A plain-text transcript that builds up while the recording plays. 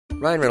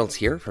Ryan Reynolds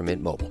here from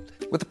Mint Mobile.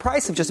 With the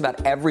price of just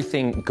about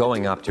everything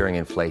going up during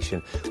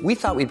inflation, we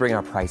thought we'd bring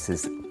our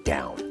prices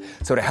down.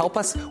 So to help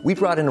us, we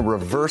brought in a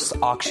reverse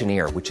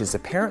auctioneer, which is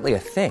apparently a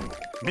thing.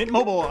 Mint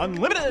Mobile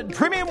Unlimited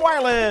Premium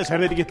Wireless. How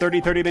to get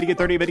 30, 30, bit to get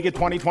 30, bit to get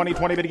 20, 20,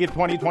 20, bit to get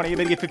 20, 20,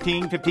 bit to get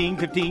 15, 15,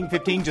 15,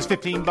 15, just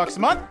 $15 a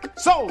month?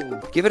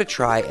 Sold! Give it a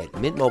try at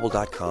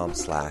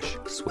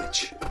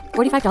mintmobile.com/switch.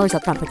 $45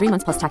 up front for 3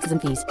 months plus taxes and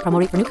fees. Promo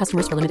rate for new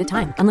customers for limited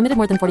time. Unlimited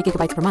more than 40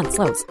 gigabytes per month.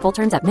 Slows full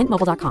terms at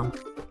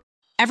mintmobile.com.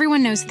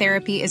 Everyone knows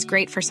therapy is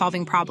great for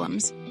solving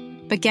problems.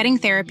 But getting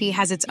therapy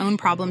has its own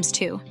problems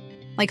too.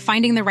 Like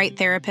finding the right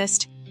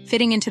therapist,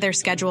 fitting into their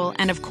schedule,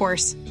 and of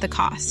course, the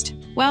cost.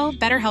 Well,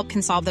 BetterHelp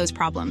can solve those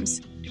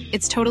problems.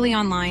 It's totally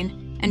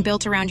online and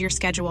built around your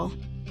schedule.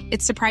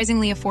 It's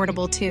surprisingly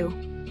affordable too.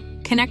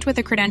 Connect with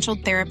a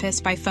credentialed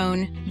therapist by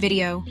phone,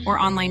 video, or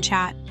online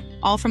chat,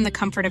 all from the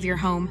comfort of your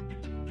home.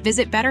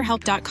 Visit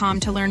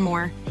BetterHelp.com to learn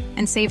more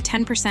and save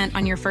 10%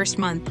 on your first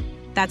month.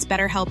 That's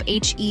BetterHelp,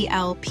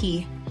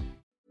 H-E-L-P.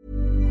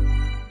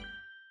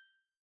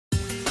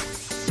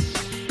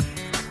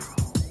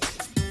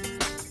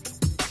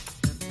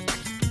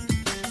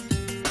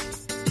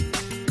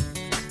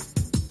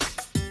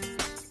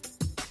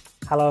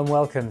 Hello and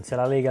welcome to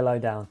LaLiga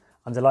Lowdown.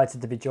 I'm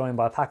delighted to be joined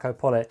by Paco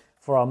Pollitt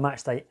for our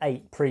Matchday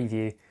 8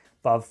 preview.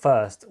 But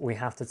first, we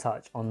have to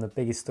touch on the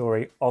biggest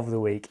story of the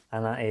week,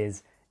 and that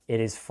is, it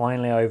is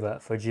finally over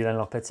for Julen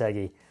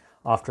Lopetegui.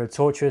 After a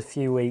tortuous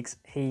few weeks,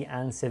 he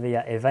and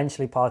Sevilla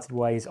eventually parted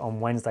ways on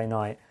Wednesday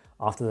night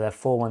after their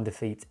 4-1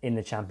 defeat in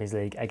the Champions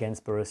League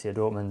against Borussia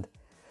Dortmund.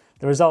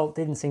 The result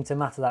didn't seem to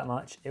matter that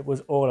much. It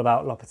was all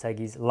about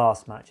Lopetegui's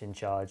last match in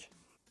charge.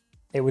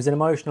 It was an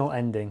emotional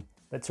ending,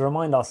 but to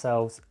remind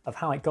ourselves of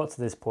how it got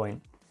to this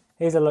point,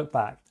 here's a look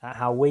back at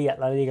how we at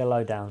La Liga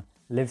Lowdown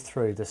lived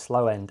through the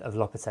slow end of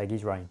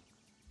Lopetegui's reign.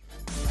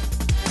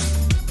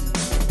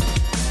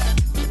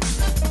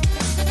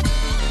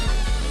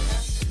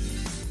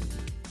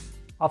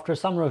 After a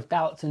summer of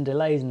doubts and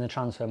delays in the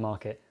transfer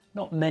market,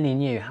 not many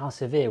knew how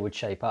Sevilla would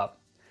shape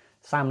up.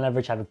 Sam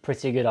Leveridge had a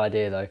pretty good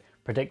idea though,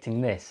 predicting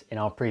this in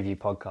our preview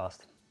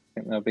podcast. I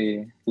think they'll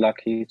be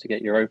lucky to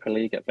get Europa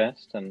League at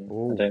best, and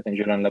I don't think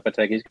Julen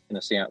Lopetegui is going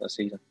to see out the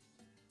season.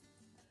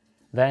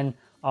 Then,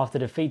 after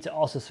defeat to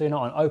Osasuna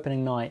on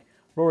opening night,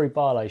 Rory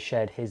Barlow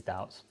shared his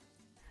doubts.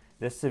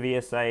 This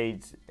Sevilla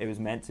side, it was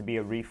meant to be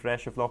a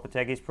refresh of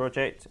Lopetegui's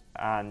project,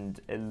 and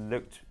it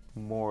looked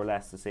more or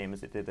less the same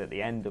as it did at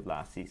the end of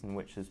last season,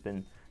 which has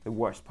been the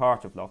worst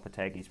part of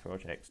Lopetegui's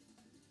project.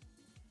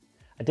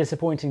 A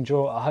disappointing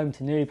draw at home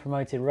to newly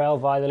promoted Real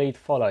Valladolid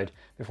followed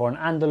before an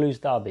Andalus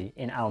derby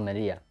in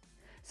Almería.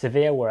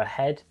 Sevilla were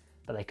ahead,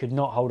 but they could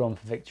not hold on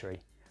for victory.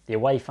 The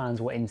away fans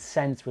were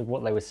incensed with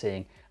what they were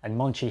seeing, and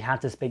Monchi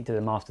had to speak to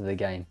them after the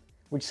game,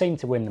 which seemed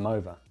to win them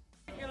over.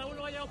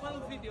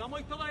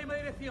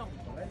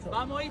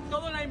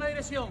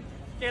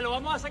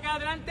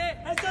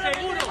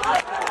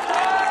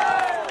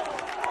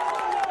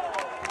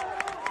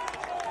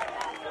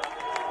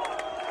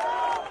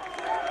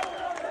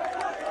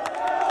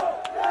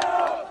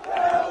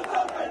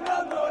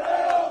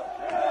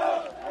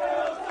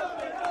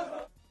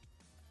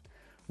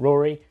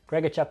 Rory,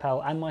 Gregor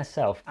Chappell and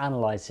myself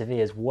analysed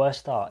Sevilla's worst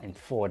start in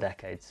 4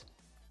 decades.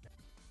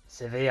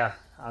 Sevilla,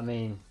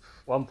 1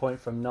 point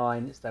from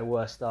 9, it's their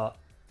worst start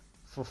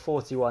for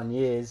 41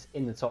 years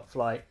in the top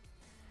flight.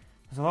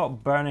 There's a lot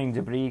of burning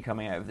debris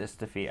coming out of this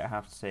defeat, I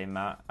have to say,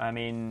 Matt.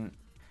 Julen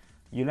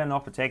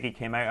Lopetegui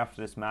came out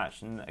after this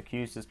match and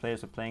accused his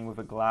players of playing with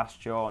a glass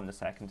jaw in the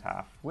second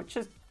half, which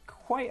is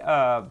quite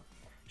a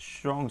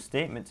strong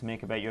statement to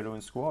make about your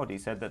own squad. He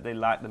said that they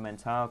lack the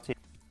mentality.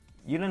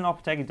 Julen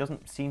Lopetegui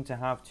doesn't seem to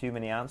have too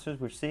many answers.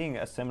 We're seeing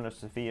a similar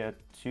Sevilla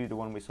to the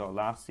one we saw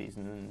last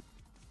season.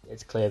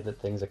 It's clear that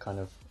things are kind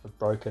of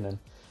broken and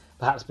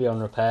perhaps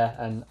beyond repair,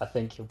 and I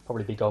think he'll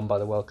probably be gone by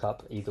the World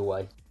Cup either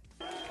way.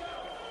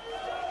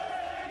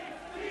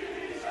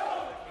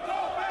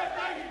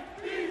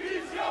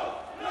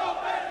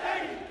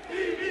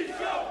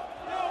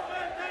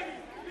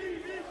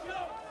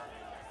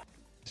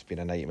 It's been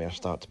a nightmare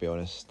start, to be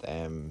honest.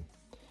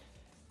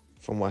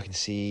 From what I can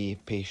see,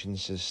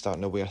 patience is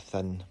starting to wear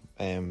thin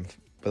with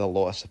a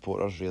lot of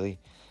supporters, really.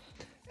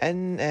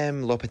 In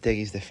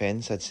Lopetegui's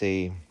defence, I'd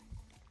say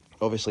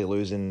obviously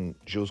losing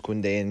Jules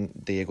Koundé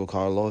and Diego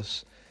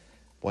Carlos,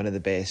 one of the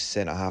best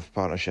centre-half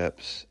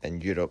partnerships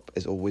in Europe,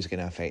 is always going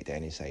to affect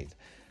any side.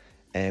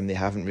 They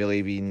haven't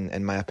really been,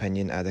 in my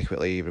opinion,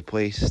 adequately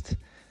replaced.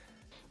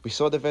 We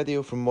saw the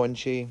video from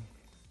Monchi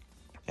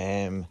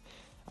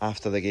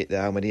after the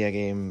Almería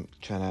game,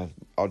 trying to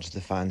urge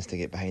the fans to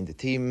get behind the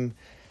team.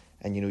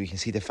 And, you can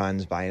see the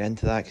fans buying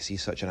into that because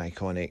he's such an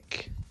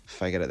iconic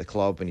figure at the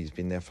club and he's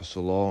been there for so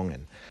long.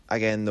 And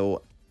again,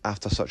 though,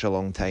 after such a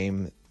long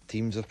time,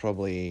 teams have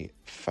probably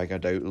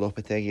figured out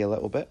Lopetegui a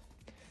little bit.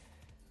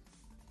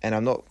 And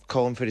I'm not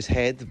calling for his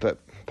head, but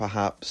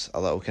perhaps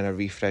a little kind of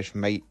refresh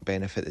might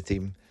benefit the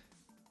team.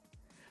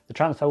 The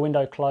transfer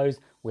window closed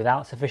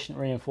without sufficient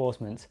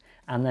reinforcements,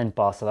 and then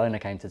Barcelona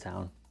came to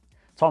town.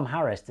 Tom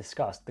Harris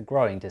discussed the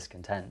growing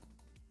discontent.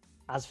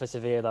 As for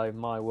Sevilla, though,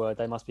 my word,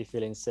 they must be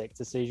feeling sick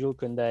to see Jules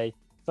Koundé,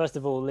 first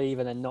of all, leave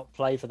and then not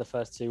play for the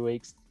first 2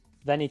 weeks.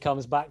 Then he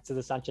comes back to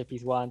the Sanchez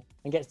Pizjuan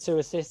and gets 2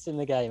 assists in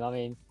the game. I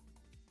mean,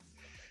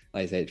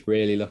 like I say, it's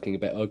really looking a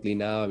bit ugly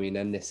now. I mean,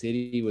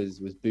 En-Nesyri was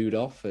booed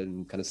off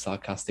and kind of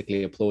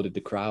sarcastically applauded the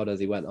crowd as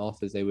he went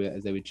off, as they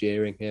were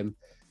jeering him.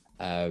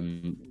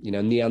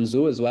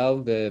 Nianzou as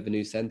well, the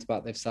new centre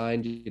back they've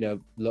signed,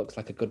 looks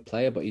like a good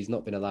player, but he's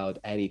not been allowed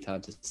any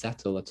time to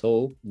settle at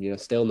all.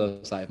 Still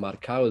no sight of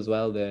Marcao as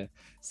well, the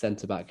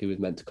centre back who was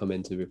meant to come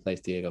in to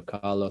replace Diego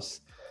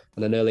Carlos.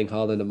 And then Erling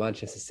Haaland and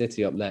Manchester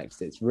City up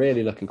next. It's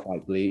really looking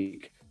quite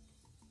bleak.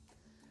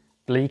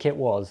 Bleak it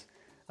was.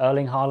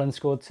 Erling Haaland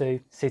scored 2,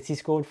 City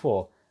scored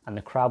 4, and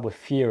the crowd were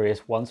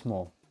furious once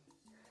more.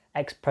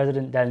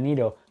 Ex-President Del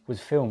Nido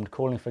was filmed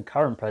calling for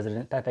current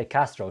President Pepe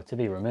Castro to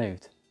be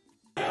removed.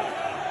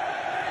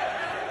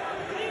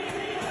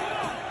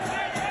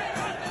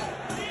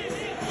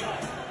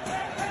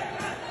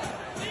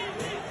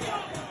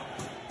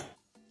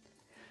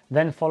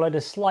 Then followed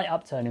a slight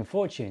upturn in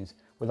fortunes,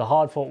 with a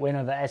hard-fought win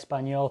over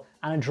Espanyol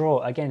and a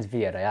draw against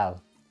Villarreal.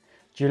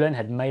 Julen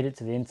had made it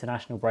to the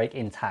international break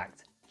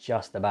intact,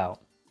 just about.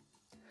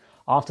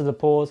 After the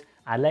pause,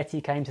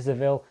 Atleti came to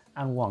Seville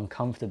and won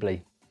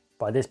comfortably.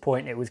 By this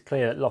point, it was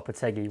clear that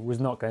Lopetegui was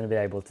not going to be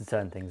able to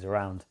turn things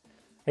around.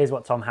 Here's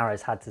what Tom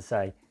Harris had to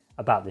say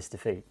about this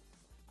defeat.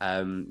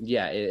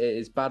 It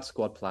is bad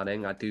squad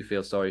planning. I do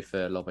feel sorry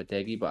for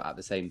Lopetegui, but at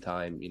the same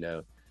time,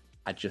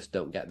 I just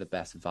don't get the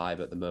best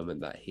vibe at the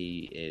moment that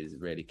he is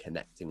really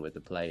connecting with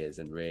the players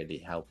and really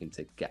helping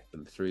to get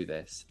them through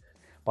this.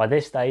 By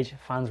this stage,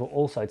 fans were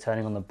also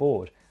turning on the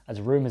board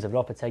as rumours of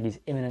Lopetegui's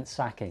imminent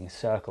sacking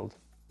circled.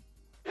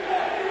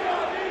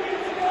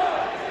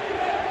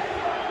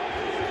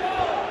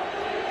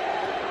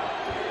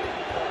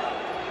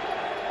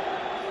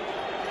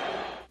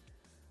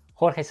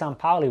 Jorge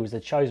Sampaoli was the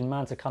chosen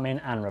man to come in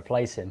and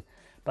replace him,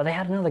 but they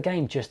had another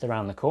game just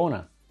around the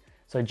corner.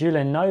 So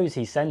Julen knows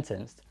he's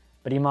sentenced,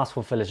 but he must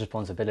fulfil his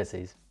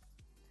responsibilities.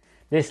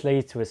 This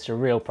leads to a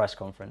surreal press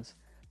conference,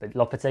 but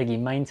Lopetegui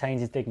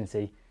maintains his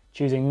dignity,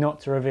 choosing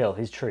not to reveal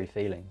his true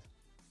feelings.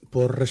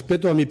 Por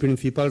respeto a mi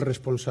principal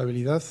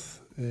responsabilidad,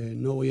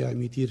 no voy a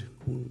emitir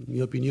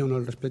mi opinión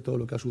al respecto de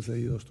lo que ha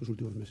sucedido estos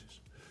últimos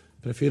meses.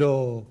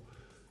 Prefiero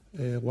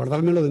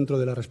guardármelo dentro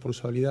de la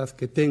responsabilidad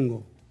que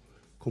tengo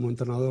como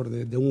entrenador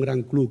de un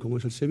gran club como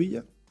es el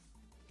Sevilla.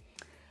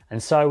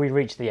 And so we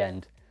reach the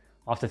end.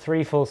 After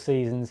 3 full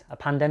seasons, a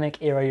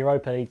pandemic-era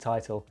Europa League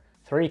title,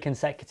 3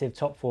 consecutive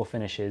top 4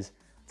 finishes,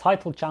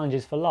 title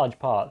challenges for large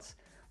parts,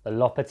 the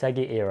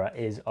Lopetegui era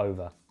is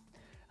over.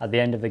 At the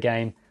end of the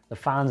game, the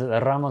fans at the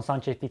Ramon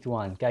Sanchez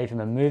Pizjuan gave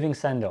him a moving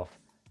send-off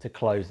to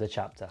close the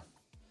chapter.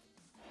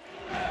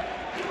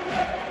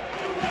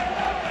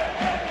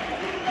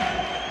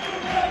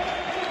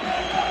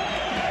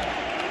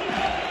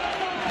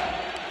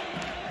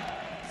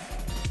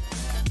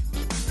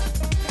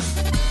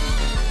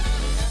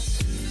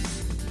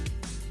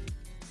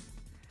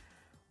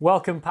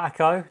 Welcome,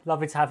 Paco.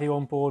 Lovely to have you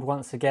on board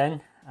once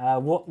again.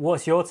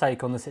 What's your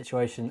take on the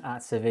situation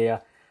at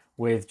Sevilla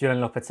with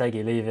Julen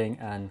Lopetegui leaving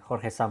and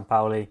Jorge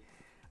Sampaoli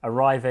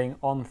arriving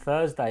on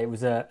Thursday? It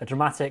was a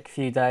dramatic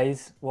few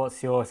days.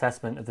 What's your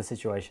assessment of the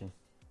situation?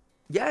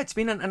 Yeah, it's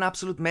been an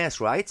absolute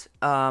mess, right?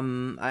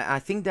 I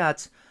think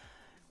that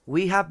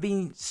we have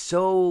been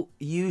so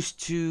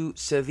used to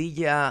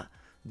Sevilla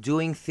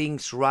doing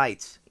things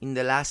right in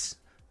the last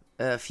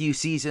few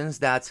seasons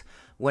that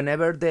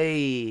whenever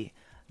they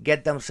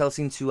get themselves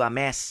into a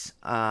mess,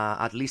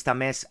 at least a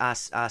mess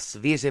as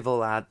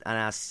visible and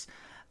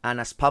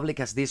as public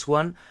as this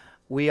one,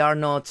 we are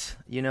not,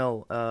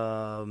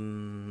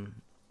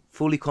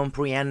 fully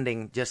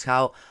comprehending just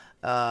how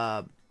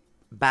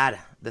bad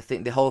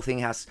the whole thing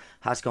has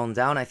gone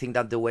down. I think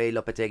that the way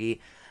Lopetegui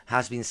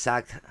has been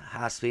sacked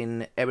has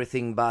been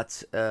everything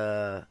but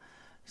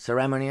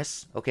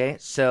ceremonious. Okay,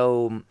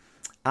 so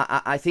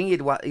I think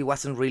it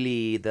wasn't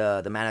really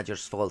the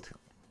manager's fault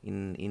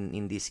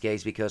in this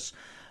case, because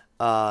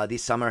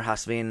this summer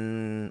has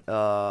been,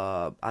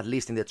 at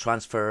least in the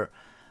transfer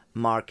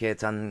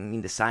market and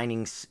in the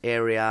signings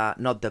area,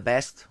 not the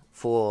best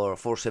for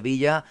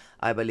Sevilla.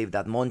 I believe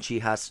that Monchi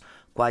has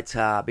quite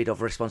a bit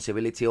of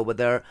responsibility over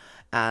there,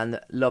 and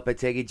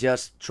Lopetegui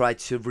just tried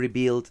to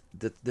rebuild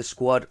the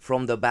squad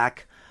from the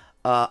back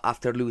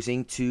after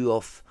losing 2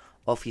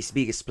 of his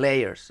biggest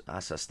players,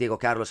 as Diego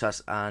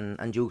Carlos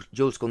and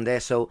Jules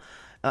Koundé. So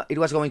it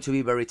was going to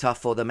be very tough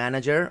for the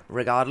manager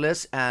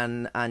regardless,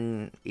 and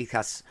it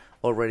has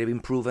already been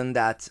proven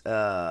that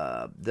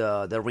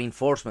the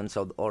reinforcements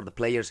or the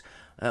players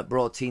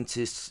brought in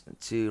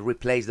to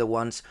replace the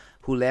ones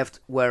who left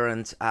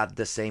weren't at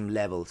the same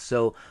level.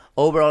 So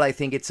overall, I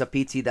think it's a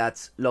pity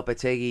that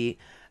Lopetegui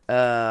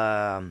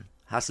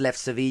has left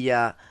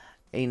Sevilla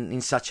in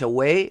such a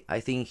way.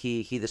 I think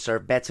he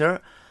deserved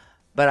better.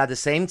 But at the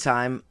same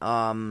time,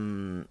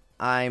 I'm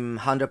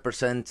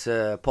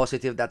 100%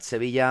 positive that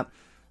Sevilla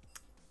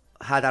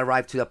had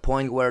arrived to a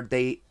point where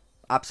they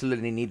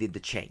absolutely needed the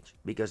change,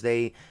 because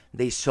they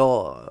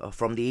saw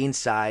from the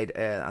inside,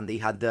 and they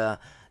had the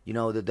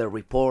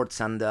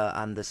reports and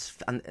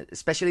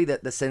especially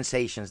the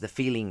sensations, the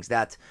feelings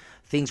that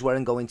things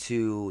weren't going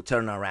to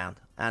turn around,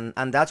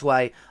 and that's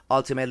why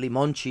ultimately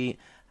Monchi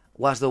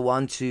was the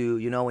one to,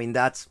 in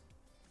that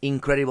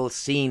incredible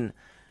scene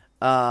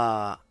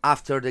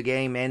after the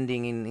game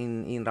ending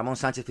in Ramon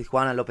Sanchez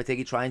Pizjuan and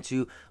Lopetegui trying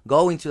to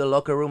go into the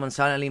locker room, and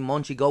suddenly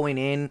Monchi going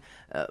in,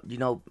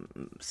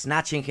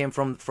 snatching him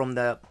from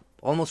the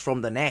almost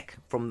from the neck,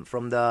 from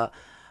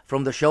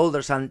the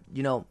shoulders, and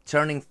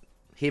turning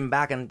him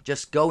back and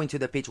just going to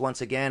the pitch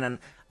once again,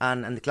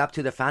 and clap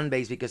to the fan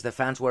base, because the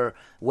fans were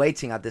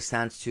waiting at the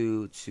stands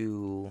to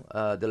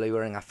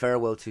delivering a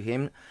farewell to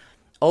him.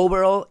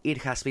 Overall, it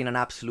has been an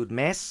absolute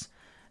mess.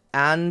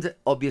 And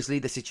obviously,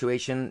 the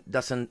situation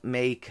doesn't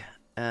make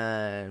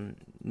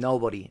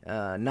nobody,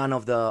 none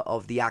of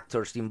the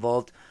actors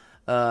involved,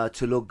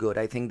 to look good.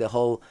 I think the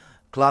whole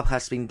club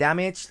has been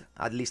damaged,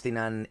 at least in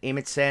an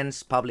image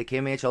sense, public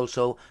image.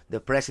 Also, the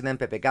president,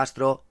 Pepe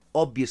Castro,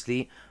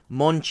 obviously,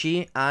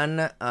 Monchi,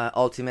 and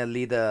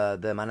ultimately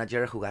the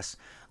manager, who has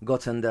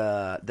gotten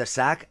the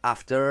sack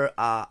after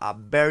a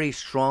very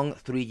strong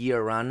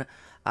 3-year run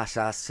as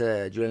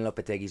Julen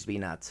Lopetegui's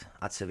been at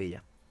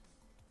Sevilla.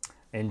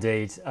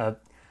 Indeed.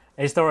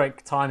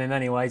 Historic time in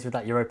many ways with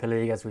that Europa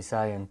League, as we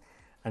say,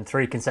 and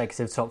 3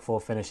 consecutive top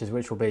 4 finishes,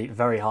 which will be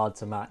very hard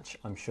to match,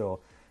 I'm sure.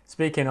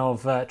 Speaking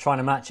of trying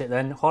to match it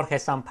then, Jorge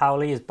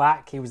Sampaoli is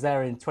back. He was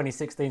there in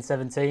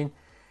 2016-17.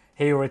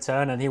 He will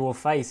return, and he will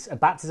face a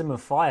baptism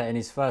of fire in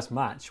his first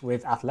match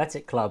with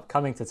Athletic Club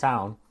coming to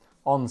town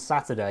on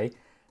Saturday.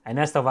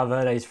 Ernesto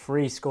Valverde's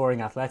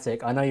free-scoring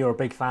Athletic. I know you're a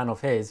big fan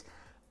of his.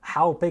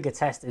 How big a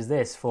test is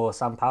this for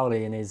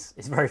Sampaoli in his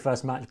very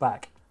first match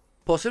back?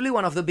 Possibly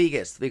one of the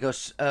biggest,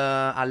 because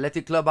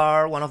Athletic Club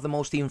are one of the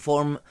most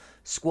informed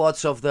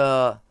squads of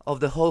the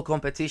whole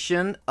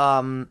competition.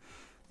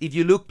 If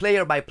you look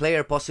player by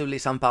player, possibly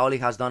Sampaoli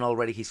has done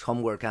already his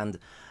homework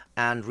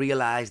and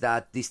realized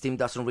that this team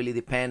doesn't really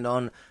depend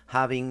on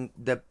having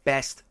the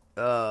best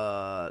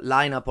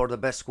lineup or the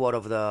best squad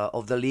of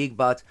the league,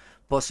 but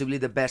possibly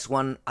the best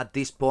one at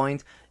this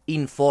point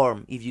in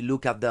form. If you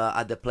look at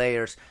the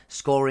players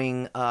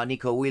scoring,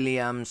 Nico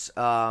Williams,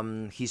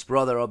 his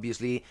brother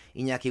obviously,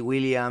 Iñaki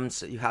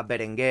Williams, you have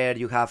Berenguer,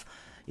 you have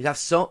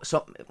so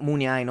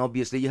Muniain,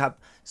 obviously, you have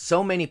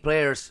so many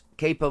players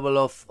capable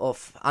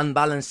of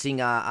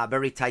unbalancing a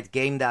very tight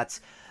game, that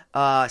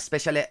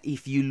especially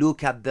if you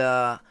look at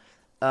the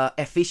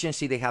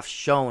efficiency they have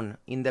shown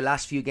in the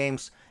last few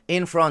games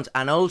in front,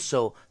 and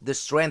also the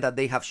strength that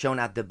they have shown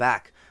at the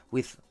back,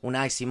 with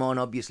Unai Simon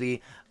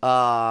obviously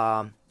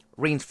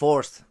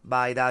reinforced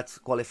by that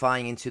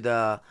qualifying into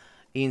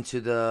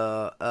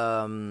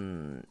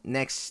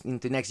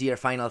next year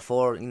Final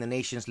Four in the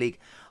Nations League.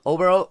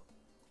 Overall,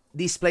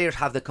 these players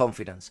have the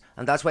confidence,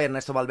 and that's why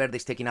Ernesto Valverde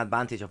is taking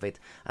advantage of it.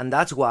 And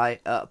that's why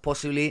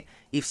possibly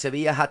if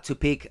Sevilla had to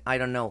pick,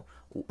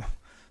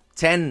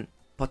 10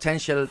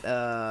 potential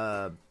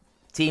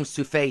teams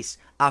to face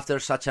after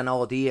such an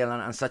ordeal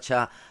and such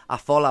a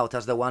fallout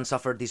as the one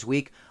suffered this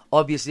week,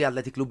 obviously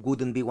Athletic Club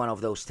wouldn't be one of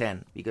those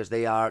 10, because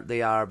they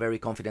are very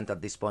confident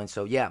at this point.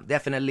 So yeah,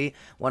 definitely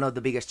one of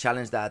the biggest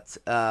challenges that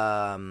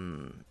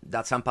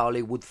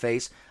Sampaoli would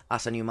face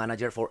as a new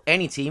manager for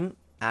any team,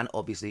 and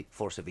obviously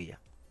for Sevilla.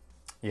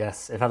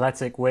 Yes, if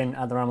Athletic win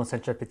at the Ramon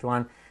Sanchez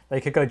Pizjuan,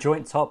 they could go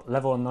joint top,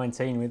 level on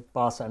 19 with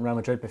Barca and Real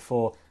Madrid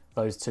before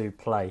those two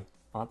play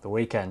at the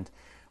weekend.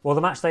 Well,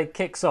 the matchday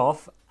kicks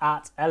off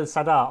at El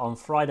Sadar on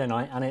Friday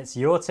night, and it's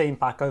your team,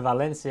 Paco,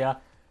 Valencia,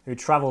 who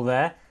travel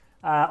there.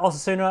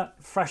 Osasuna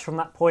fresh from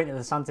that point at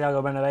the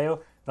Santiago Bernabeu.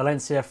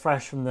 Valencia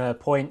fresh from the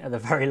point at the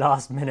very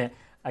last minute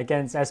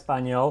against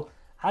Espanyol.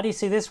 How do you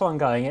see this one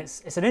going?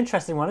 It's an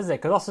interesting one, isn't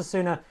it? Because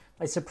Osasuna,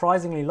 they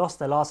surprisingly lost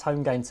their last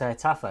home game to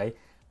Getafe.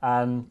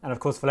 And of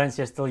course,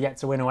 Valencia still yet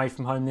to win away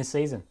from home this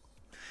season.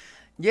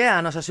 Yeah,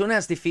 and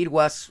Osasuna's defeat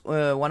was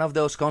one of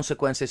those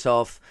consequences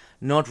of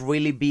not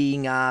really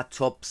being a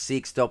top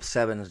 6, top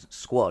 7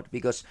 squad,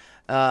 because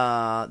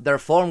their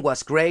form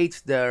was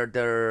great, their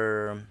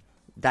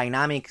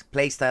dynamic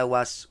playstyle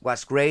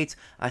was great.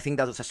 I think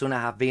that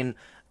Osasuna have been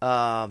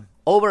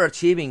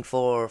overachieving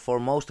for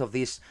most of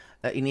this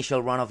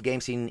initial run of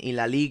games in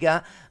La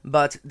Liga,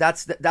 but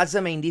that's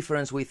the main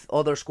difference with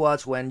other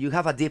squads. When you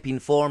have a dip in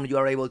form, you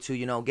are able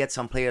to get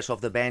some players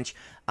off the bench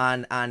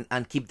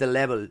and keep the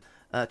level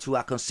to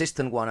a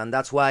consistent one, and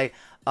that's why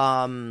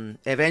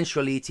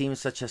eventually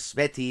teams such as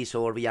Betis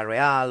or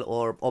Villarreal,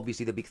 or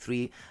obviously the big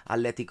three,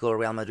 Atletico,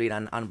 Real Madrid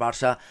and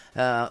Barca,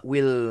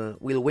 will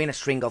win a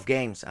string of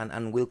games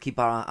and will keep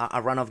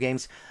a run of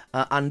games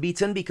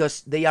unbeaten,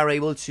 because they are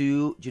able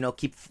to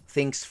keep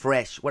things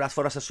fresh. Whereas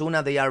for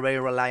Osasuna, they are very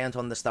reliant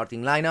on the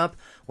starting lineup.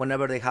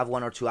 Whenever they have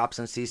one or two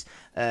absences,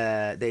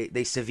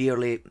 they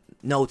severely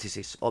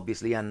notices,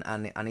 obviously,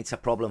 and it's a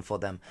problem for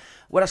them.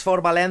 Whereas for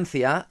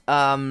Valencia,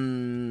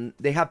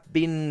 they have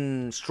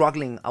been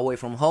struggling away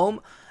from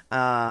home.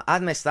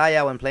 At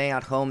Mestalla, when playing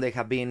at home, they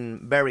have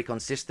been very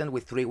consistent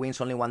with 3 wins,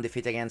 only 1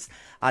 defeat against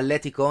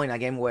Atletico in a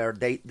game where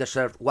they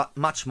deserved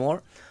much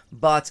more.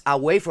 But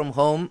away from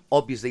home,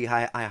 obviously,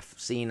 I have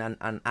seen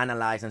and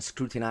analyzed and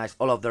scrutinized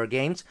all of their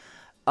games.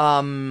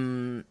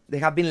 They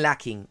have been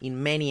lacking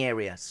in many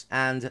areas,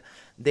 and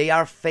they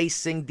are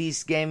facing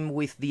this game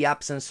with the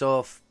absence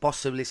of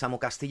possibly Samu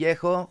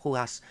Castillejo, who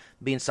has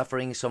been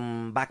suffering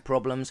some back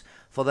problems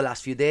for the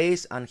last few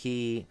days, and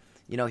he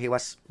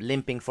was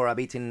limping for a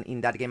bit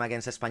in that game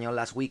against Espanyol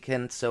last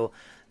weekend, so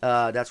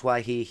that's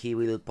why he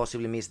will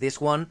possibly miss this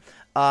one.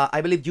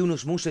 I believe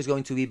Yunus Musa is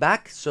going to be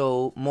back,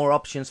 so more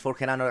options for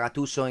Genaro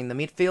Gattuso in the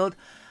midfield.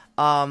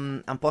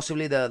 And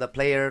possibly the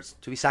players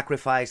to be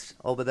sacrificed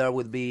over there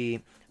would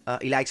be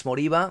Ilaix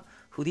Moriba,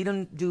 who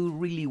didn't do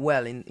really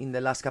well in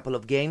the last couple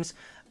of games,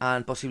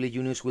 and possibly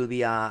Yunus will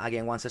be,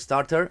 again, once a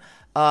starter.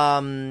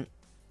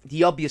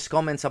 The obvious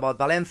comments about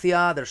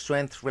Valencia, their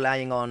strength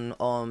relying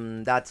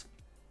on that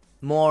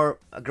more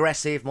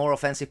aggressive, more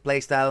offensive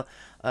playstyle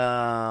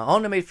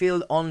on the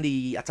midfield, on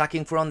the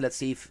attacking front. Let's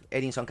see if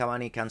Edinson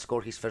Cavani can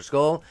score his first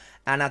goal.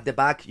 And at the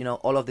back,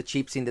 all of the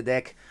chips in the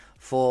deck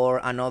for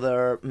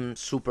another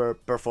super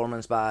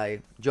performance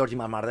by Georgi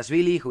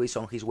Marmardashvili, who is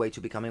on his way to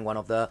becoming one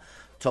of the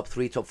top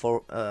 3, top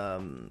 4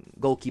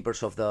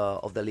 goalkeepers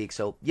of the league.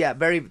 So yeah,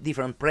 very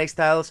different play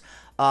styles.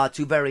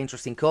 2 very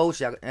interesting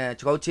coaches,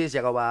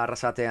 Jagoba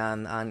Arrasate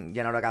and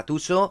Gennaro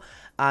Gattuso.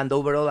 And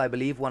overall, I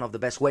believe one of the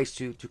best ways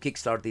to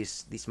kickstart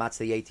this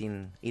Matchday 8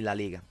 in La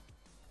Liga.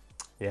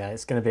 Yeah,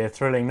 it's going to be a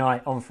thrilling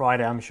night on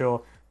Friday, I'm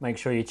sure. Make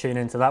sure you tune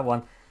into that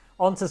one.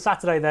 On to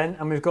Saturday then,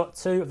 and we've got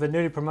 2 of the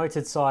newly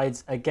promoted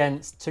sides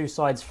against 2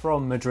 sides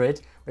from Madrid.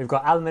 We've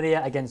got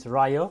Almeria against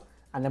Rayo,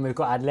 and then we've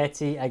got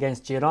Atleti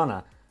against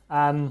Girona.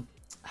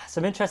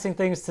 Some interesting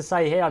things to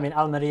say here. I mean,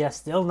 Almeria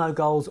still no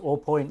goals or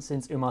points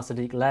since Umar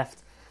Sadiq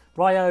left.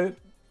 Rayo,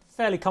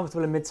 fairly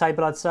comfortable in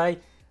mid-table, I'd say.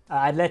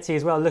 Atleti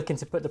as well, looking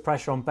to put the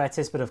pressure on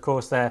Betis, but of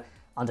course they're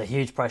under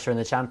huge pressure in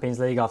the Champions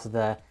League after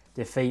their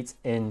defeat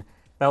in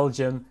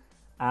Belgium.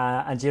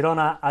 And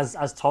Girona,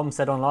 as Tom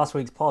said on last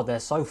week's pod, they're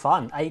so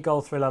fun.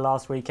 8-goal thriller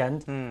last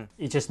weekend.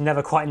 You just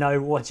never quite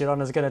know what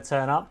Girona's going to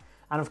turn up.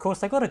 And of course,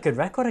 they've got a good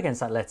record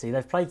against Atleti.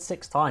 They've played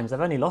 6 times.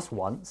 They've only lost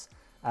once.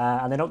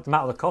 And they knocked them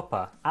out of the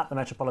Copa at the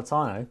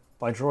Metropolitano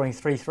by drawing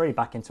 3-3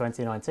 back in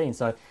 2019.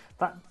 So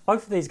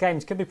both of these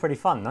games could be pretty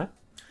fun, no?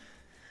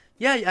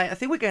 Yeah, I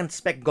think we can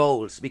expect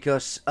goals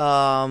because,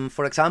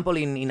 for example,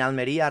 in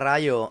Almeria,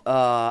 Rayo,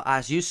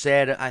 as you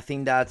said, I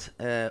think that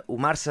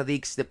Umar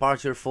Sadiq's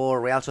departure for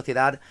Real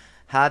Sociedad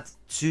had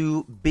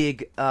 2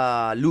 big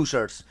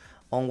losers.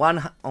 On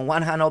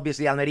one hand,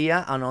 obviously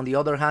Almeria, and on the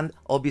other hand,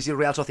 obviously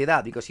Real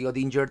Sociedad, because he got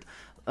injured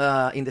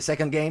in the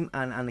second game,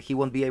 and he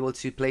won't be able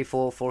to play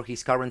for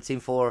his current team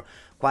for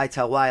quite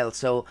a while.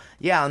 So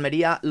yeah,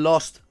 Almeria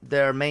lost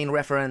their main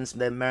reference,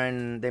 the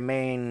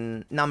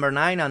main number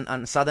 9,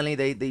 and suddenly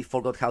they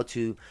forgot how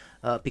to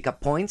pick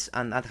up points,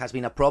 and that has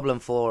been a problem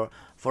for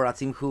a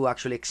team who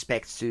actually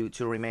expects to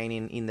remain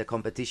in the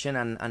competition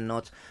and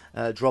not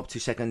drop to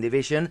second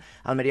division.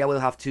 Almeria will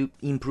have to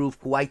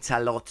improve quite a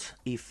lot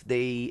if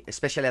they,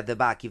 especially at the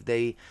back, if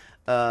they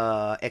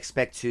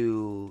expect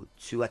to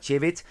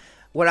achieve it.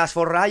 Whereas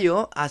for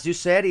Rayo, as you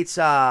said, it's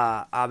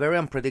a very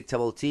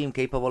unpredictable team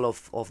capable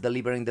of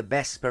delivering the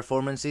best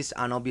performances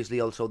and obviously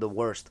also the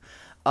worst.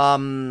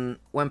 When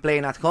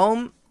playing at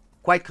home,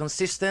 quite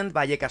consistent.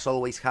 Vallecas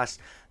always has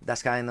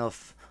that kind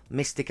of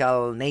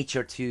mystical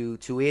nature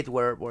to it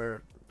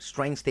where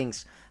strange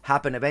things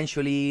happen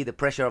eventually. The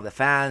pressure of the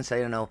fans, I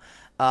don't know,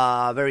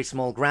 very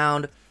small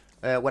ground.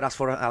 Whereas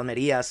for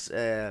Almeria's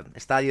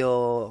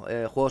Estadio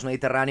Juegos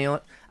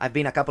Mediterráneo, I've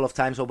been a couple of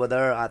times over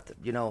there at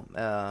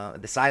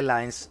the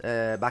sidelines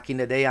back in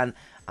the day, and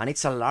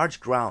it's a large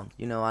ground,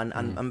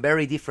 and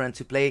very different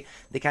to play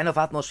the kind of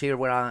atmosphere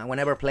where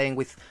whenever playing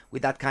with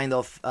that kind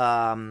of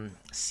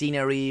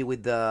scenery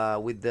with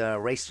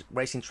the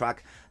racing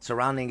track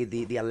surrounding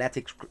the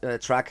athletic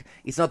track,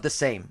 it's not the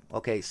same.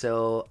 Okay,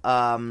 so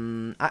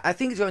I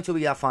think it's going to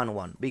be a fun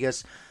one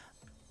because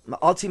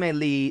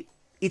ultimately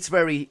it's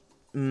very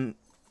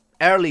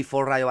early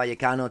for Rayo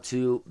Vallecano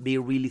to be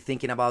really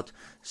thinking about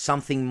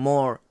something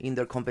more in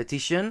their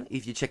competition.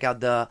 If you check out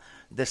the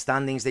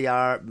standings, they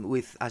are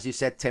with, as you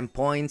said, 10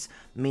 points,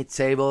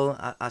 mid-table.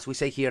 As we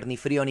say here, ni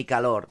frío ni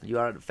calor. You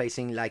are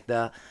facing like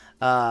the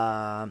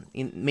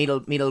in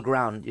middle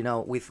ground,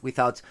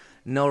 without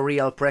no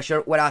real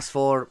pressure. Whereas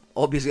for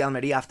obviously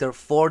Almeria, after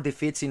 4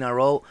 defeats in a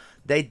row,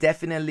 they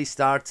definitely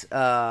start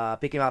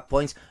picking up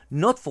points,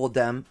 not for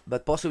them,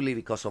 but possibly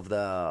because of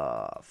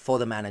for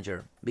the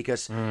manager.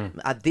 Because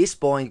at this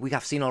point, we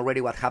have seen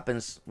already what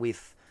happens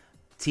with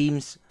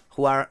teams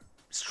who are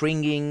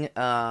stringing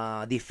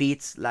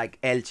defeats, like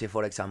Elche,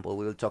 for example.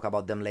 We will talk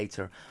about them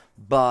later.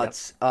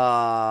 But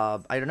I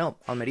don't know,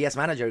 Almeria's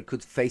manager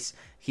could face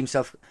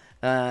himself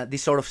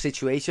this sort of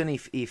situation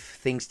if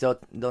things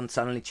don't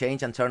suddenly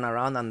change and turn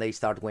around and they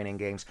start winning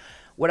games.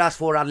 Whereas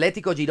for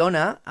Atletico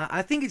Girona,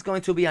 I think it's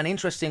going to be an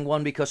interesting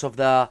one because of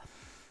the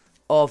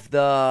of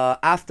the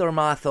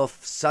aftermath of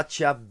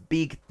such a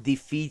big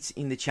defeat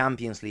in the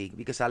Champions League,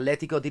 because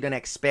Atletico didn't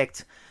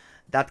expect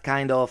that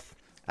kind of,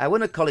 I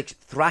wouldn't call it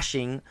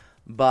thrashing,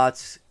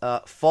 but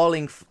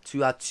falling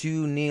to a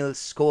 2-0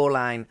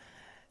 scoreline,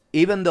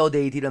 even though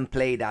they didn't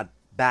play that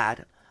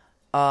bad,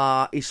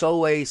 it's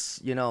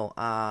always,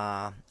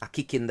 a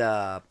kick in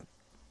the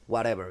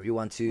whatever you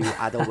want to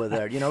add over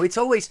there. It's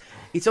always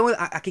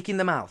a kick in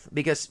the mouth,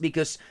 because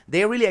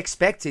they really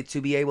expected to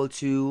be able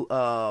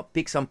to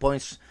pick some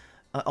points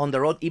on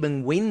the road,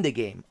 even win the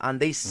game,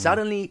 and they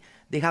suddenly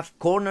they have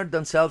cornered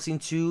themselves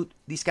into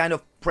this kind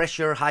of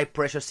high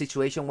pressure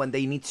situation when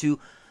they need to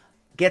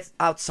get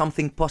out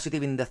something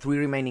positive in the 3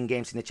 remaining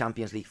games in the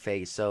Champions League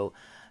phase. So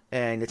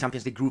in the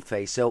Champions League group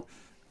phase. So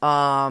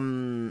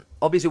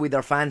obviously with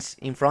their fans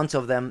in front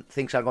of them,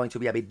 things are going to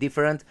be a bit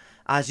different.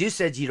 As you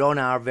said,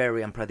 Girona are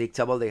very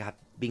unpredictable. They have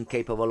been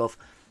capable of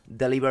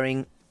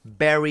delivering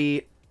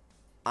very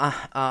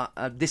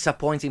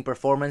disappointing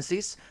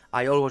performances.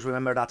 I always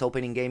remember that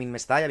opening game in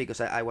Mestalla,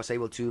 because I was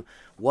able to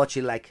watch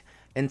it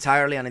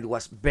entirely, and it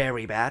was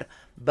very bad.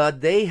 But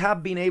they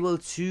have been able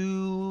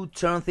to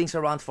turn things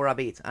around for a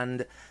bit,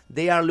 and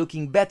they are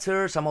looking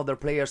better. Some of their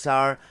players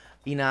are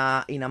in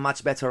a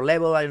much better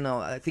level. I don't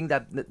know. I think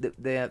that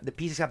the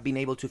pieces have been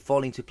able to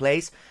fall into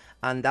place,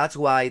 and that's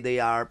why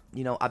they are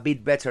a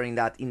bit better in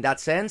that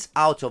sense,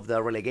 out of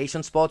the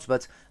relegation spots.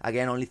 But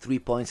again, only 3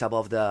 points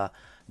above the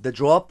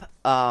drop,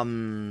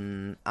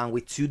 and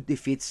with 2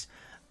 defeats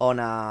on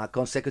a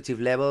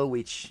consecutive level,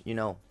 which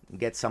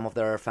get some of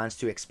their fans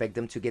to expect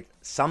them to get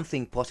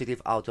something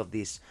positive out of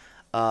this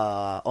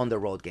on the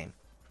road game.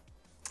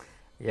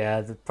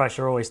 Yeah, the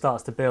pressure always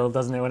starts to build,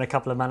 doesn't it, when a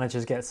couple of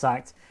managers get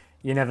sacked?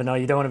 You never know.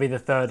 You don't want to be the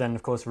third, and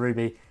of course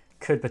Rubi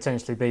could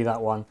potentially be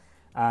that one.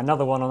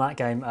 Another one on that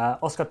game,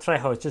 Oscar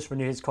Trejo has just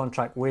renewed his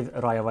contract with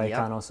Rayo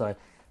Vallecano, so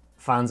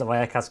fans of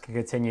Vallecas can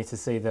continue to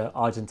see the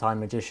Argentine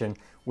magician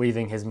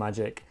weaving his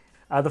magic.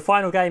 The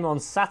final game on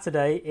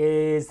Saturday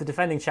is the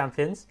defending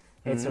champions.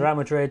 It's Real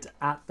Madrid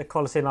at the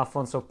Coliseum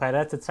Alfonso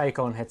Pérez to take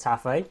on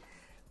Getafe.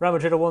 Real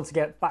Madrid will want to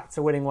get back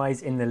to winning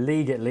ways in the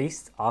league, at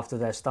least, after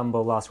their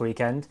stumble last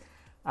weekend.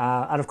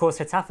 And of course,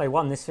 Getafe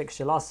won this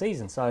fixture last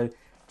season. So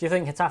do you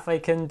think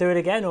Getafe can do it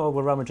again, or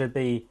will Real Madrid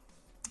be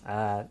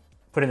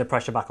putting the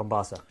pressure back on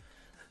Barca?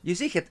 You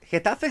see,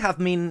 Getafe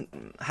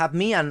have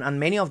me and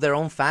many of their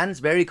own fans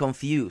very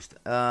confused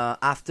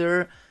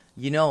after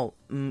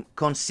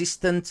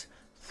consistent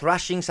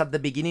thrashings at the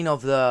beginning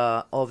of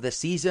the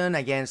season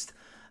against.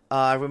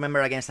 I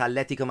remember against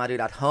Atletico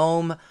Madrid at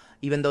home,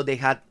 even though they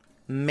had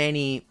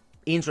many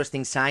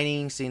interesting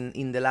signings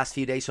in the last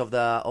few days of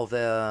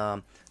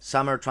the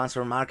summer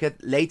transfer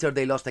market. Later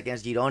they lost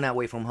against Girona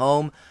away from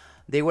home.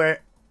 They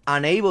were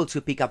unable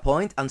to pick a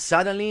point, and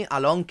suddenly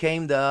along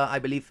came I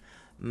believe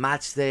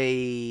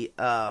Matchday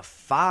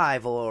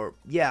 5,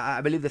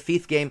 I believe the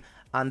 5th game,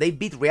 and they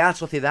beat Real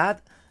Sociedad.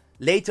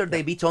 Later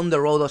they beat on the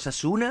road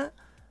Osasuna,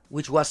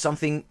 which was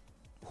something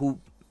who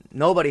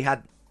nobody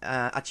had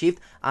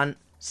achieved, and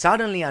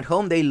suddenly at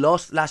home they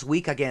lost last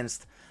week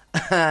against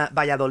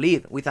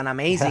Valladolid with an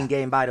amazing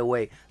game, by the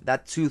way.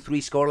 That 2-3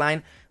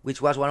 scoreline,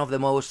 which was one of the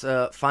most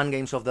fun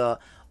games of the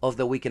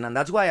weekend, and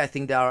that's why I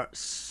think they are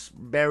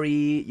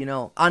very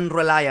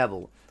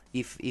unreliable.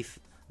 If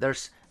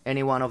there's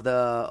any one of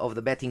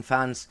the betting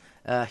fans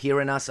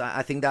hearing us,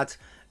 I think that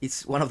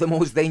it's one of the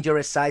most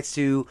dangerous sides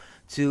to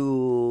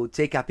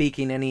take a peek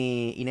in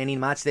any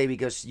match day,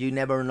 because you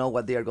never know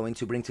what they are going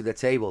to bring to the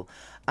table.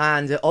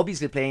 And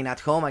obviously playing at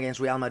home against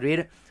Real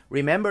Madrid,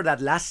 remember that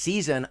last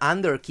season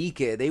under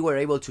Quique they were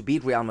able to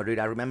beat Real Madrid.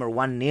 I remember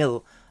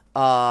 1-0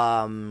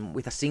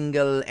 with a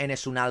single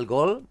Enes Unal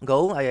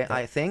goal,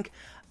 I think,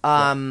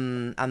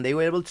 and they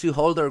were able to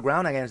hold their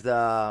ground against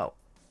the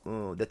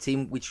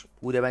team which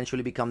would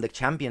eventually become the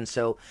champion.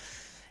 So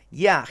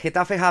yeah,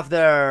 Getafe have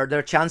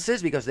their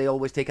chances, because they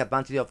always take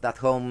advantage of that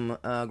home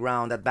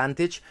ground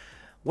advantage.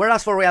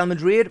 Whereas for Real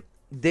Madrid,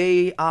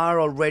 they are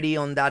already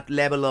on that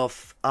level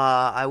of,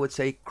 I would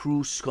say,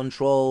 cruise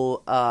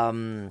control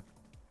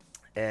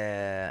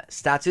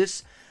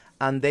status.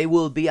 And they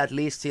will be at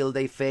least till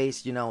they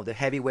face, the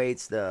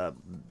heavyweights, the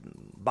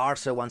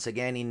Barca once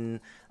again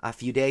in a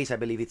few days. I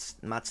believe it's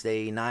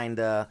Matchday 9,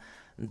 the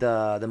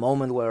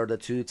moment where the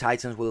two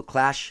titans will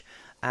clash.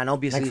 And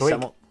obviously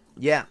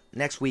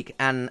next week,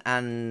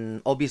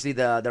 and obviously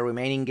the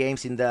remaining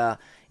games in the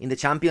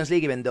Champions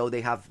League, even though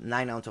they have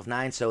 9 out of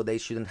 9, so they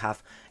shouldn't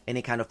have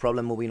any kind of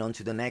problem moving on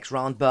to the next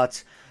round.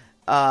 But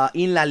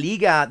in La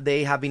Liga,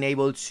 they have been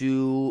able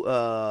to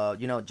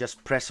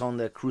just press on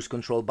the cruise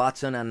control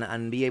button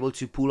and be able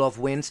to pull off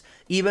wins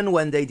even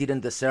when they didn't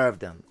deserve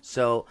them.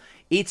 So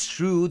it's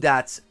true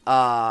that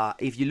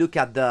if you look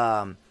at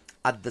the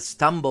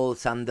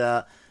stumbles and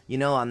the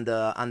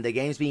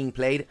games being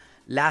played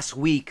last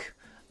week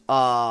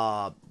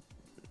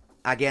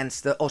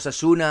against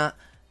Osasuna,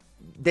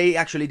 they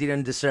actually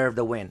didn't deserve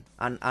the win,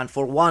 and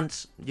for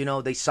once,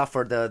 they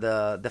suffered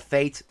the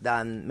fate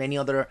that many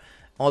other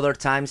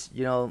times,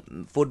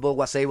 football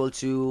was able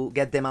to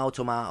get them out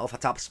of a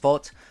top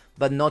spot.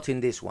 but not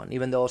in this one.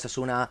 Even though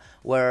Osasuna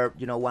were,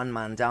 one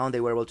man down,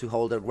 they were able to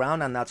hold their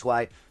ground, and that's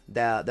why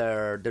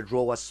their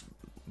draw was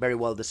very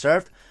well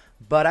deserved.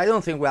 But I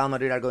don't think Real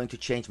Madrid are going to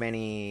change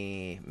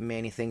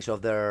many things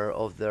of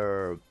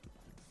their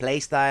play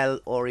style,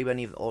 or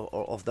even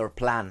of their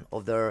plan,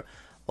 of their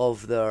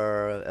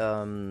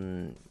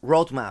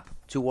roadmap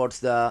towards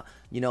the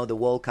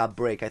World Cup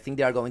break. I think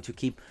they are going to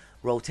keep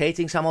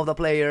rotating some of the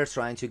players,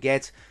 trying to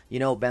get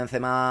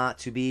Benzema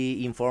to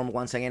be informed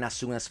once again as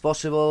soon as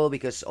possible,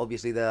 because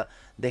obviously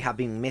they have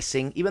been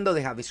missing. Even though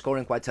they have been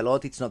scoring quite a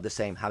lot, it's not the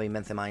same having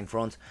Benzema in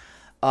front.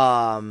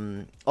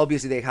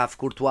 Obviously they have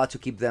Courtois to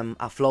keep them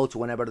afloat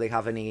whenever they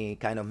have any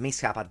kind of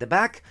mishap at the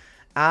back,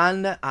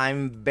 and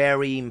I'm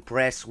very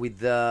impressed with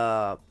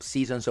the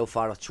season so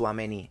far of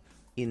Tchouaméni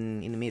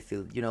in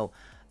midfield.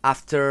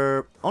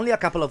 After only a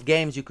couple of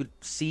games, you could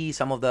see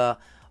some of the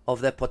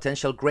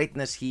potential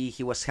greatness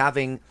he was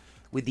having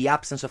with the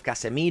absence of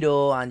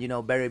Casemiro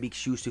and very big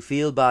shoes to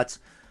fill. But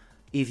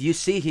if you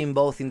see him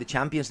both in the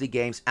Champions League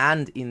games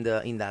and in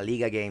the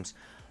LaLiga games,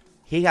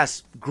 he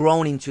has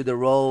grown into the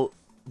role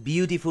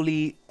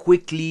beautifully,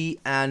 quickly,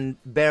 and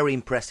very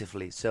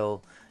impressively.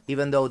 So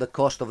even though the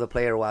cost of the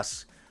player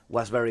was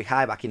very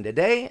high back in the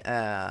day,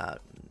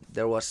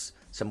 there was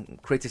some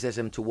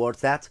criticism towards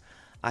that.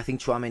 I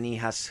think Tchouaméni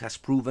has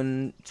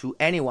proven to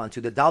anyone,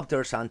 to the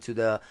doubters and to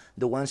the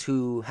ones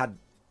who had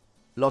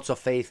lots of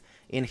faith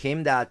in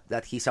him,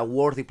 that he's a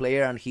worthy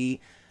player, and he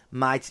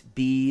might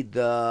be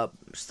the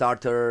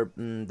starter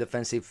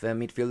defensive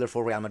midfielder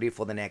for Real Madrid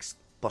for the next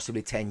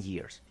possibly 10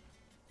 years.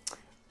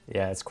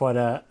 Yeah, it's quite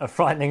a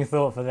frightening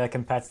thought for their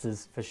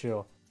competitors, for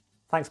sure.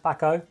 Thanks,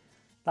 Paco.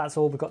 That's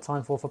all we've got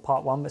time for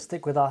part one, but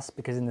stick with us,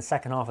 because in the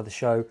second half of the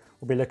show,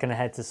 we'll be looking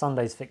ahead to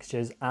Sunday's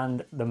fixtures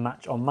and the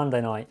match on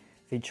Monday night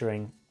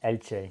featuring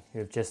Elche, who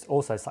have just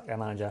also sacked their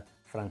manager,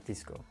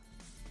 Francisco.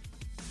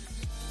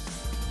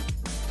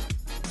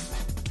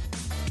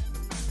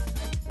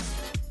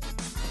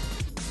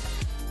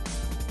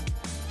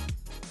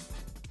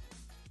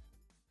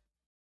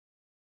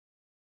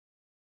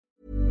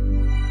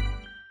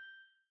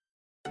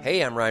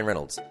 Hey, I'm Ryan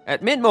Reynolds.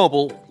 At Mint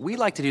Mobile, we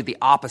like to do the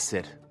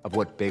opposite of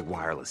what Big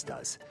Wireless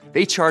does.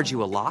 They charge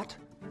you a lot,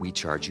 we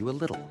charge you a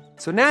little.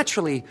 So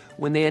naturally,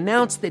 when they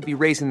announced they'd be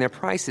raising their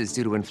prices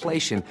due to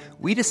inflation,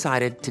 we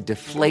decided to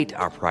deflate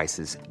our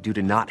prices due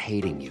to not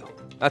hating you.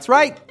 That's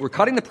right. We're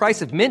cutting the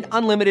price of Mint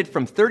Unlimited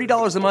from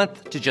 $30 a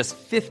month to just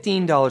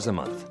 $15 a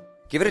month.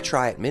 Give it a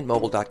try at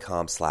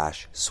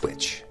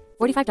mintmobile.com/switch.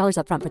 $45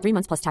 up front for 3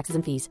 months plus taxes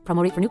and fees.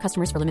 Promo rate for new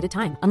customers for limited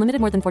time.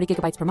 Unlimited more than 40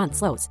 gigabytes per month.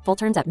 Slows full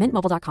terms at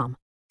mintmobile.com.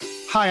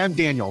 Hi, I'm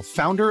Daniel,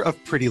 founder of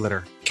Pretty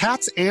Litter.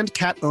 Cats and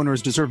cat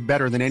owners deserve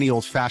better than any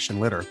old-fashioned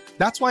litter.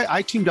 That's why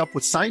I teamed up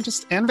with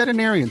scientists and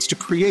veterinarians to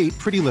create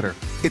Pretty Litter.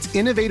 Its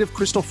innovative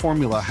crystal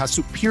formula has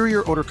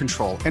superior odor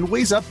control and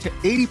weighs up to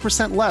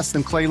 80% less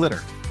than clay litter.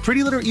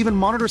 Pretty Litter even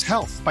monitors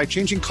health by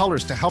changing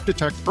colors to help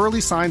detect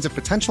early signs of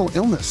potential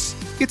illness.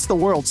 It's the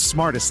world's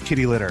smartest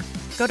kitty litter.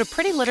 Go to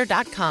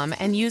prettylitter.com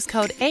and use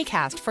code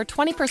ACAST for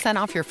 20%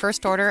 off your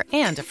first order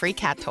and a free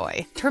cat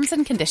toy. Terms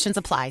and conditions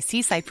apply.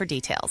 See site for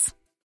details.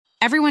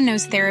 Everyone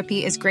knows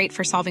therapy is great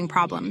for solving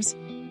problems,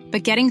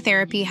 but getting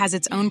therapy has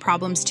its own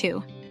problems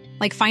too,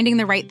 like finding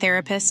the right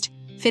therapist,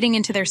 fitting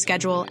into their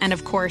schedule, and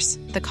of course,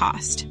 the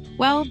cost.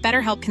 Well,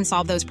 BetterHelp can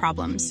solve those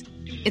problems.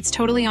 It's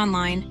totally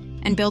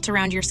online and built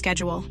around your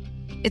schedule.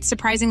 It's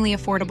surprisingly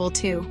affordable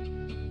too.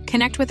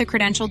 Connect with a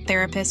credentialed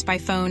therapist by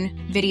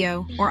phone,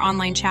 video, or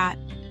online chat,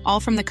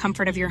 all from the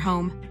comfort of your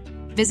home.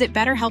 Visit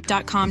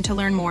BetterHelp.com to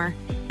learn more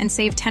and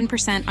save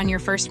 10% on your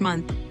first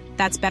month.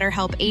 That's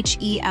BetterHelp,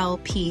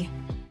 H-E-L-P.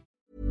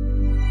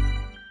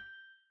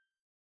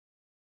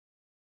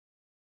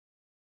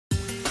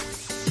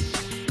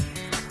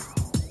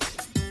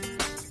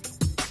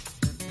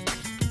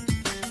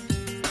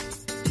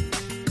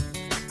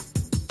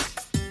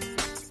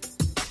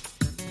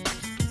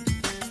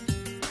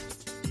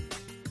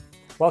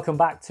 Welcome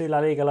back to La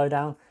Liga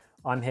Lowdown.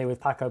 I'm here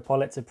with Paco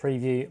Pollet to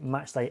preview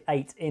Matchday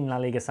 8 in La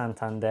Liga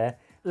Santander.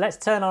 Let's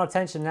turn our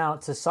attention now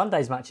to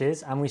Sunday's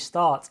matches, and we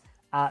start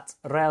at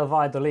Real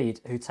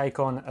Valladolid, who take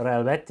on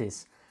Real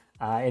Betis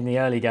in the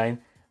early game.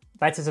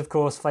 Betis, of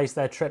course, face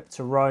their trip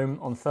to Rome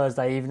on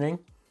Thursday evening.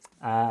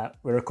 We're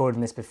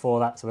recording this before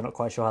that, so we're not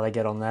quite sure how they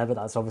get on there, but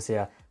that's obviously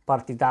a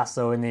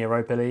partidazo in the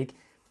Europa League.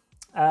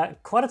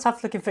 Quite a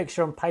tough-looking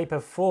fixture on paper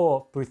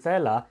for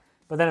Pucela.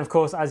 But then, of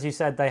course, as you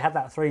said, they had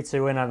that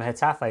 3-2 win over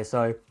Getafe,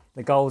 so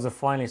the goals have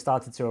finally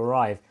started to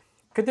arrive.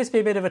 Could this be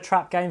a bit of a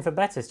trap game for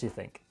Betis, do you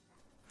think?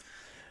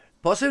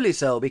 Possibly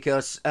so,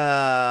 because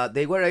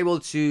they were able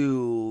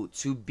to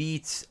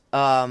beat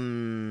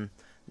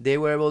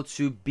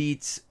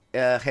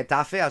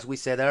Getafe, as we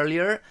said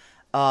earlier,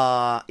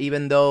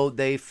 even though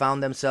they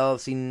found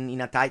themselves in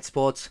a tight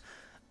spot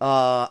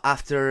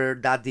after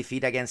that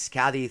defeat against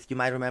Cádiz. You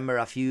might remember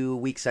a few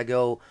weeks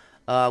ago,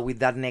 with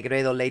that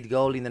Negredo late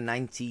goal in the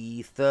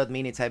 93rd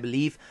minute, I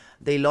believe.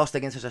 They lost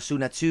against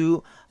Osasuna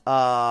too.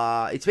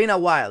 It's been a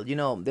while,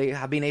 they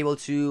have been able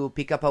to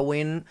pick up a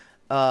win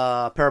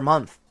per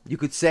month, you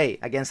could say,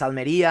 against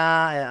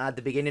Almeria at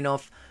the beginning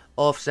of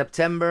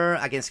September,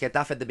 against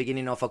Getafe at the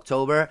beginning of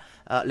October.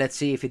 Let's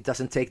see if it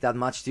doesn't take that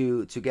much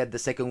to get the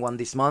second one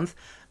this month.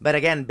 But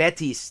again,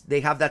 Betis,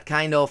 they have that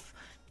kind of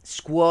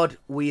squad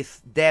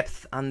with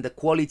depth and the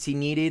quality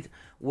needed,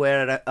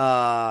 where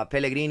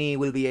Pellegrini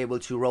will be able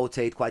to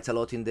rotate quite a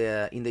lot in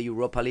the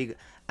Europa League,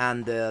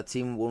 and the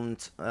team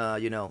won't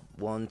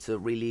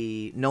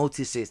really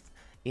notice it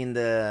in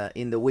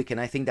the weekend.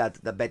 I think that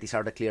the Betis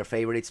are the clear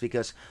favorites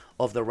because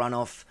of the run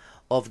of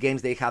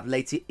games they have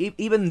lately.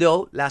 Even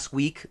though last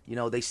week,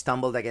 they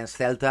stumbled against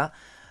Celta,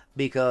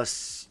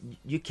 because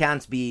you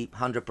can't be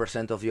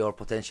 100% of your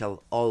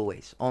potential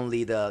always.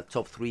 Only the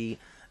top three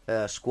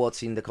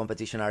squads in the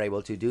competition are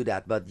able to do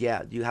that. But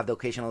yeah, you have the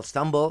occasional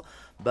stumble,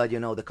 but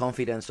the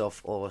confidence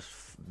of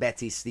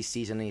Betis this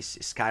season is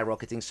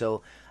skyrocketing.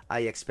 So I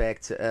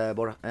expect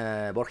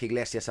Borja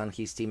Iglesias and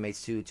his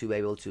teammates to be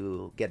able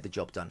to get the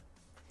job done.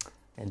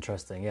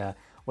 Interesting, yeah.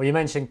 Well, you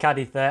mentioned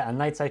Cádiz there,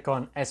 and they take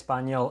on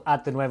Espanyol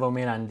at the Nuevo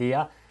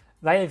Mirandilla.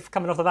 They've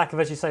coming off the back of,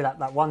 as you say, that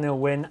 1-0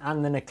 win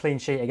and then a clean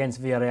sheet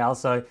against Villarreal,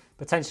 so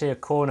potentially a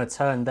corner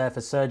turned there for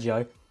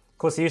Sergio. Of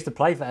course, he used to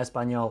play for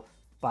Espanyol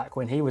back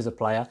when he was a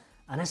player,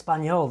 and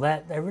Espanyol,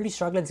 they're really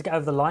struggling to get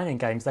over the line in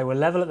games. They were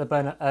level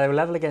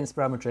against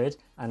Real Madrid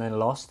and then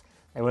lost.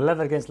 They were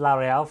level against La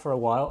Real for a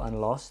while and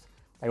lost.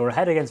 They were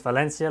ahead against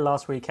Valencia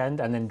last weekend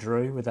and then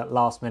drew with that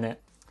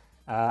last-minute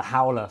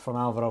howler from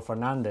Álvaro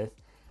Fernández.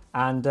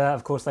 And,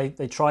 of course,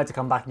 they tried to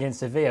come back against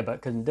Sevilla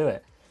but couldn't do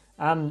it.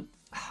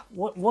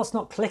 What's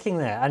not clicking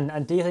there?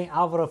 And do you think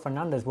Álvaro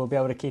Fernández will be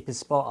able to keep his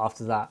spot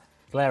after that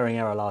glaring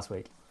error last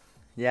week?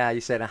 Yeah,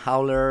 you said a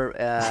howler.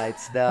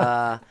 It's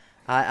the...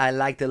 I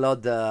liked a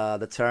lot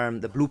the term,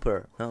 the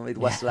blooper. It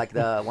was like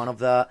one of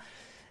the...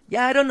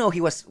 Yeah, I don't know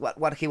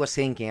what he was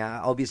thinking.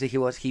 Obviously,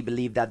 he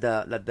believed that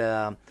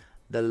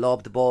the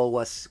lobbed ball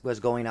was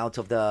going out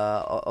of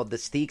the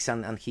sticks,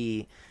 and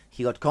he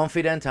got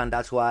confident, and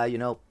that's why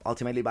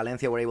ultimately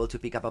Valencia were able to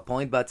pick up a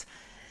point. But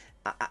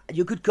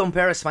you could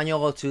compare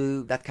Espanyol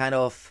to that kind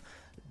of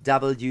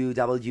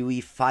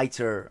WWE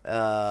fighter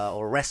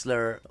or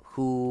wrestler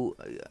who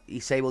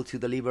is able to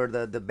deliver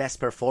the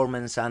best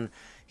performance, and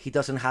he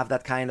doesn't have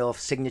that kind of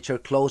signature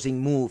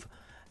closing move,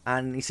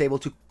 and he's able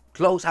to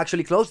close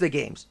the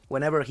games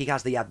whenever he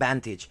has the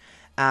advantage.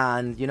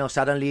 And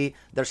suddenly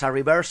there's a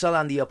reversal,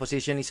 and the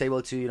opposition is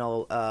able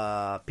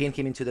to pin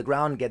him into the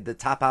ground, get the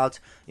tap out,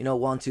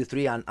 1, 2,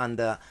 3, and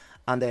the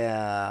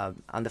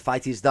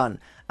fight is done.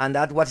 And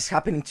that's what is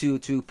happening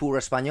to poor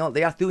Espanyol.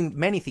 They are doing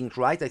many things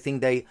right. I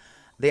think they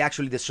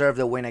actually deserve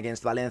the win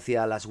against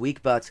Valencia last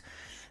week, but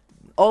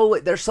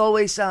there's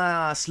always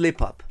a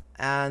slip up,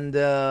 and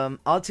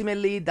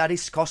ultimately that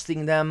is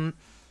costing them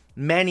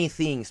many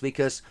things,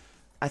 because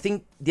I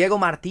think Diego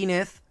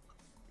Martinez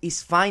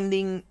is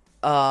finding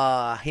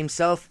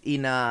himself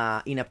in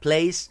a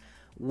place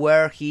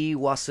where he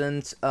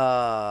wasn't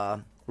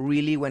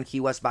really when he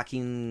was back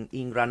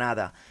in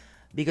Granada,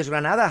 because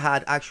Granada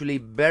had actually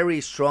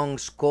very strong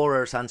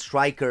scorers and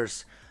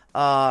strikers.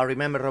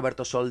 Remember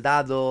Roberto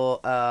Soldado,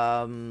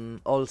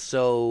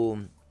 also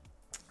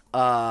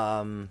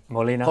Jorge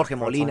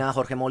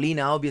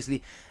Molina.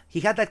 Obviously, he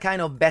had that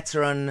kind of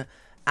veteran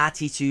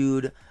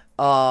attitude,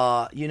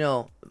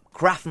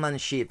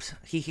 craftsmanship.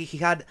 He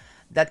had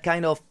that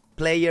kind of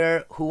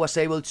player who was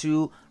able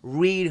to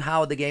read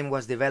how the game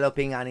was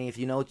developing, and if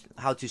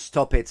how to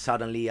stop it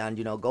suddenly,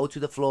 and go to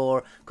the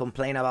floor,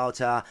 complain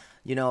about an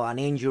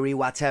injury,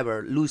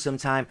 whatever, lose some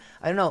time.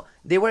 I don't know.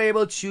 They were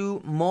able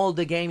to mold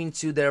the game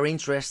into their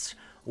interests,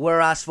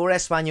 whereas for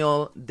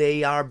Espanyol,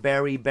 they are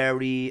very,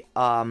 very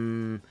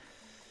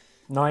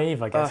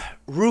naive, I guess,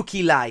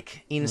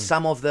 rookie-like in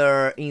some of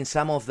their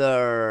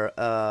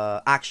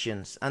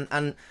actions.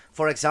 And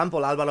for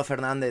example, Álvaro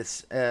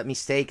Fernández's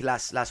mistake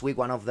last week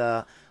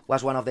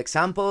was one of the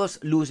examples.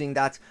 Losing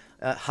that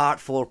hard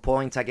 4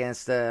 points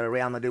against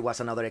Real Madrid was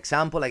another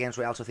example, against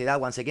Real Sociedad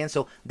once again.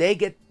 So they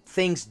get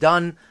things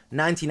done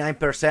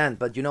 99%,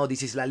 but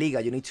this is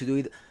LaLiga. You need to do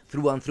it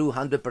through and through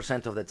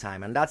 100% of the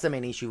time, and that's the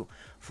main issue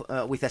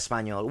with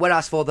Espanyol.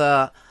 Whereas for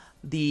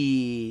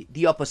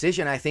the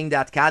opposition, I think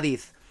that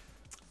Cádiz,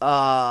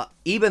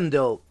 even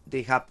though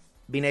they have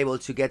been able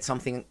to get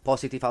something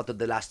positive out of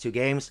the last two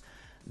games,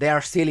 they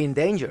are still in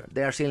danger.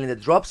 They are still in the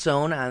drop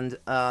zone, and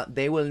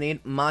they will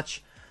need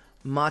much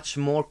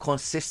more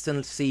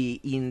consistency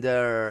in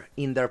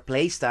their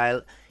play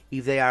style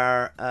if they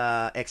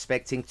are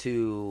expecting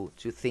to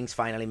things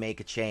finally make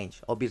a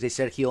change. Obviously,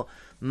 Sergio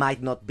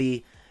might not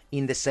be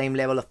in the same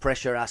level of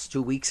pressure as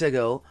 2 weeks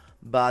ago,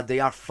 but they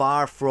are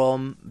far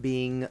from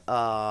being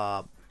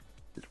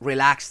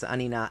relaxed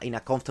and in a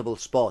comfortable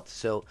spot.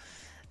 So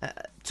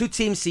two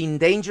teams in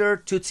danger,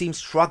 two teams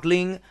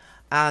struggling,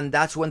 and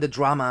that's when the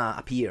drama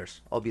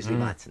appears, obviously,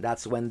 Matt.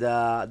 That's when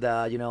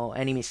the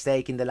any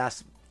mistake in the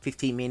last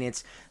 15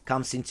 minutes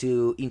comes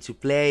into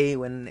play,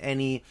 when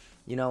any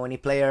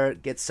player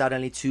gets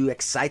suddenly too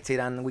excited,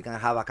 and we can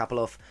have a couple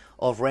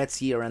of reds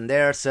here and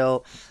there.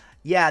 So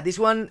Yeah, this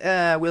one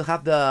will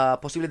have the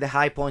possibly the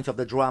high point of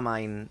the drama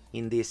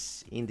in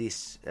this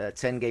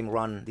 10-game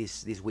run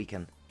this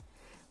weekend.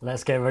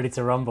 Let's get ready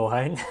to rumble,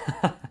 Hein?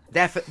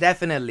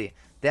 Definitely.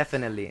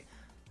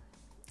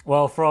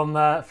 Well, from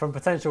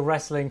potential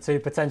wrestling to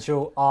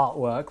potential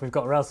artwork, we've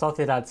got Real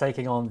Sociedad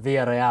taking on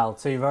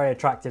Villarreal, two very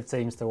attractive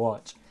teams to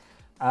watch.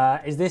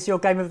 Is this your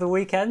game of the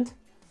weekend?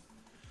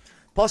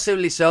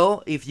 Possibly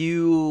so. If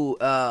you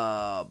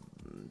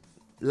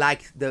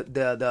like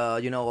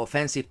the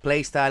offensive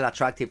play style,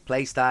 attractive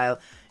play style.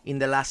 In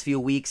the last few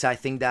weeks, I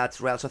think that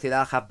Real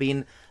Sociedad have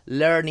been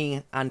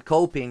learning and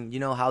coping,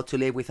 how to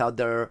live without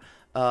their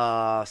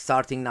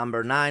starting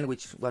number 9,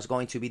 which was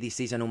going to be this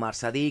season Umar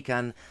Sadiq,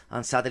 and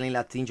suddenly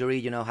that injury,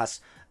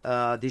 has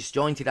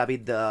disjointed a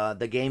bit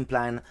the game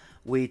plan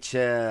which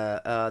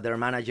their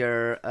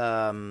manager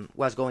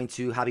was going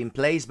to have in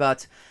place.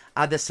 But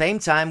at the same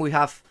time, we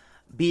have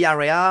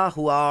Villarreal,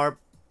 who are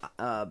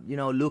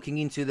looking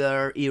into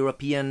their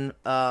European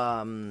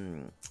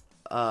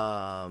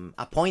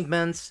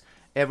appointments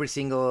every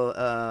single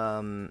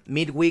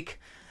midweek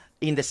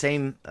in the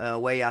same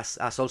way as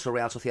also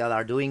Real Sociedad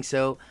are doing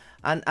so.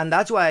 And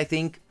that's why I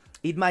think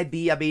it might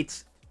be a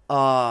bit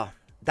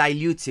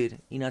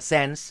diluted in a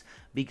sense,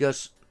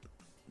 because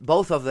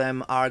both of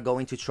them are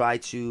going to try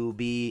to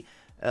be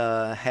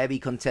heavy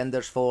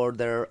contenders for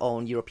their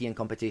own European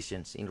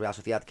competitions. In Real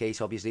Sociedad's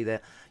case, obviously the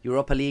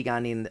Europa League,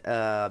 and in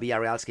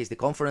Villarreal's case, the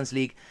Conference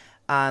League.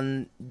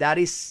 And that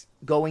is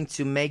going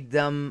to make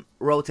them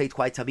rotate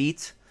quite a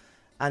bit.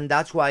 And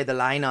that's why the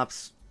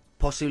lineups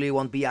possibly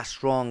won't be as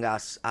strong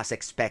as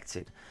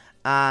expected.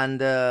 And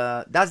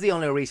that's the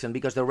only reason,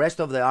 because the rest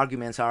of the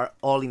arguments are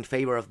all in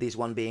favor of this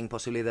one being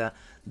possibly the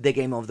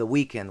game of the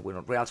weekend. With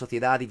Real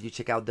Sociedad, if you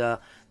check out the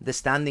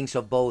standings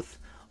of both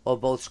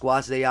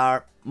squads, they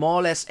are more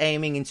or less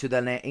aiming into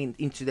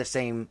the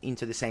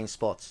same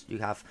spots. You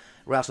have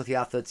Real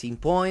Sociedad 13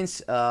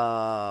 points,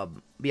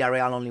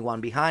 Villarreal only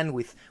one behind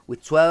with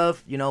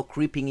 12.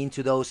 Creeping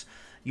into those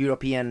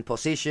European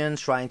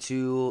positions, trying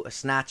to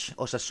snatch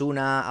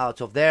Osasuna out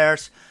of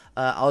theirs.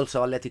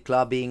 Also, Athletic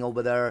Club being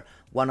over there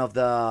one of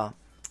the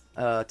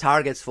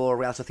targets for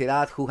Real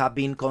Sociedad, who have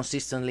been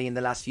consistently in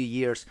the last few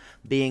years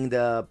being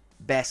the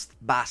best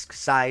Basque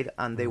side,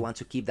 and they want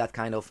to keep that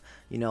kind of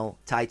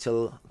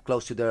title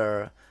close to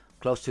their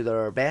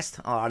best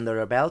or under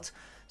their belt.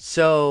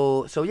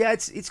 So yeah,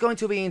 it's going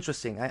to be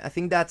interesting. I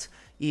think that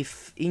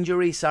if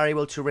injuries are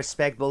able to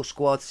respect both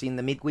squads in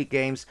the midweek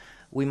games,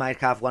 we might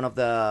have one of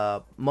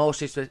the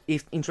most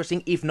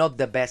interesting, if not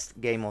the best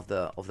game of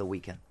the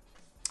weekend.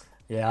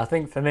 Yeah, I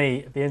think for me,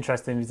 it'd be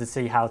interesting to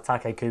see how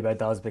Take Kubo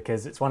does,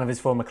 because it's one of his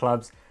former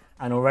clubs,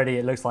 and already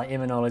it looks like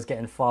Imanol is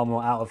getting far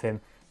more out of him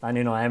than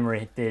Unai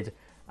Emery did.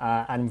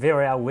 And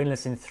Villarreal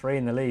winless in 3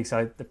 in the league,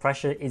 so the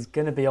pressure is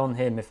going to be on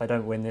him if they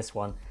don't win this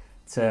one,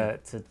 to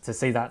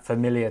see that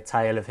familiar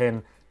tale of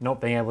him not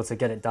being able to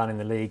get it done in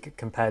the league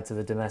compared to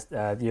the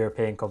domestic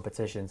European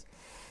competitions.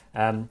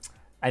 Anyway,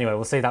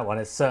 we'll see that one.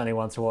 It's certainly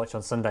one to watch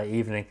on Sunday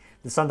evening.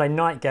 The Sunday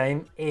night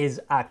game is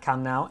at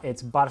Camp Nou.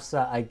 It's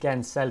Barça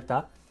against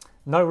Celta.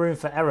 No room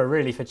for error,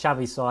 really, for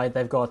Xavi's side.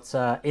 They've got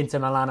Inter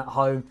Milan at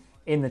home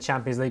in the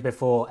Champions League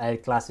before El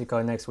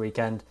Clásico next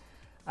weekend.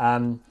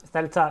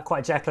 Celta,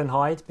 quite Jekyll and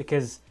Hyde,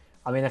 because,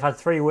 they've had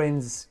 3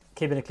 wins,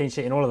 keeping a clean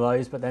sheet in all of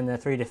those, but then their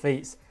 3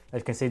 defeats,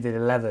 they've conceded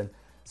 11.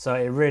 So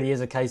it really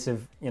is a case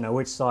of,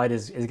 which side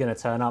is going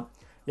to turn up.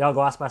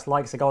 Iago Aspas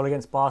likes a goal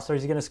against Barca.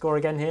 Is he going to score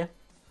again here?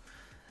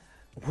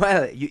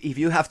 Well, if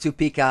you have to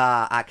pick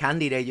a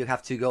candidate, you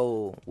have to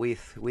go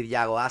with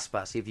Iago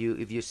Aspas. If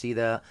you see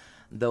the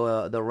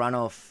run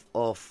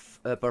of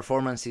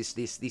performances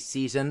this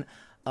season,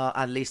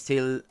 at least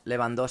till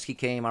Lewandowski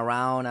came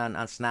around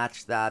and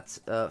snatched that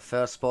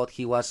first spot,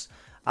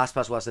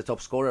 Aspas was the top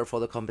scorer for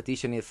the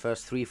competition in the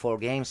first 3-4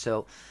 games.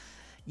 So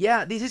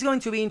yeah, this is going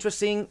to be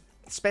interesting,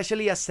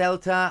 especially as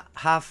Celta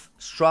have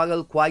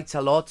struggled quite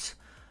a lot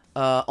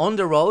on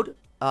the road.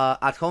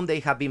 At home, they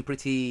have been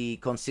pretty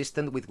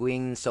consistent with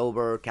wins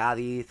over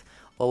Cádiz,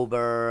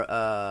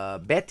 over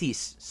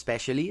Betis,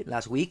 especially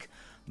last week.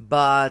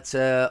 But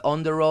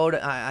on the road,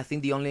 I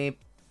think the only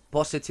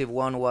positive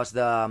one was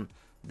the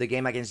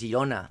game against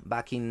Girona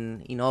back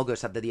in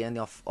August, at the end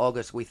of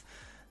August, with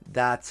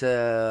that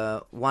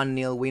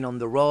 1-0 win on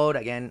the road.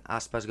 Again,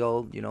 Aspas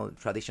goal,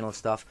 traditional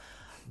stuff.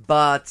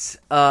 But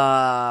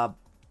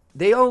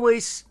they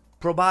always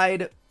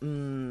provide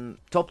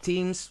top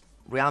teams,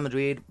 Real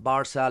Madrid,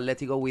 Barca,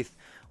 Atletico,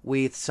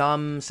 with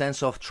some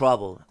sense of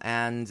trouble.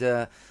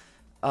 And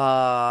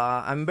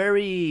I'm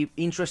very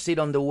interested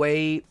on the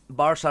way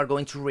Barca are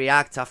going to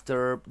react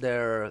after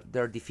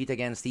their defeat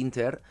against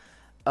Inter.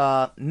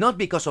 Not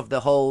because of the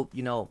whole,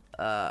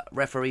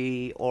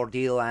 referee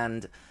ordeal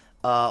and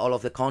all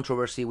of the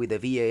controversy with the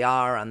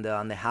VAR and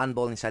the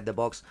handball inside the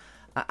box.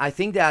 I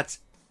think that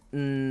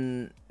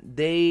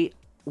they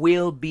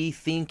will be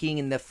thinking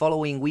in the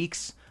following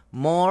weeks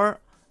more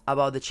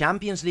about the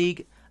Champions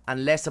League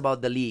and less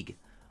about the league.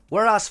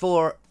 Whereas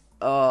for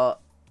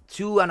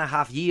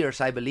 2.5 years,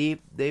 I believe,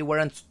 they were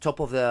on top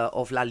of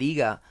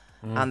LaLiga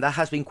and that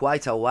has been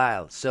quite a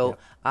while. So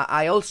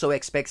I also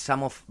expect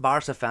some of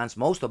Barca fans,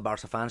 most of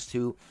Barca fans,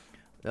 to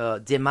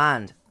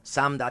demand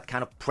that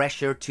kind of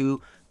pressure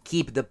to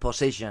keep the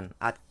position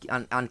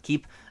and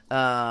keep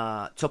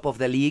top of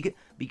the league,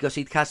 because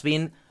it has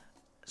been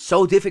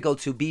so difficult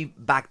to be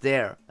back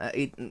there.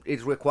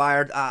 It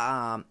required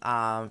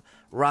a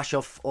rush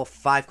of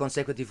 5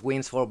 consecutive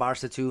wins for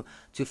Barca to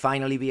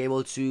finally be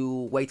able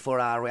to wait for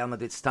a Real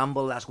Madrid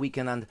stumble last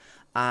weekend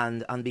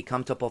and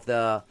become top of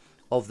the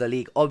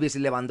league.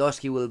 Obviously,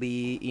 Lewandowski will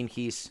be in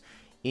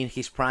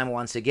his prime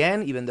once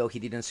again, even though he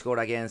didn't score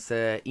against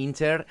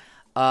Inter.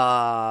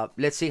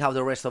 Let's see how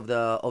the rest of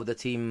the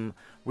team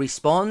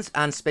responds,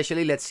 and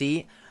especially let's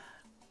see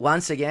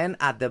once again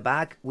at the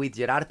back with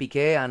Gerard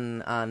Piqué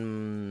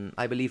and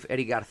I believe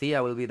Eric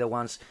Garcia will be the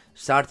ones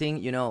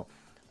starting.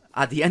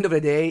 At the end of the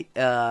day,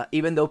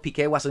 even though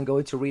Piqué wasn't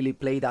going to really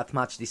play that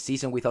much this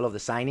season with all of the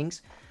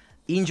signings,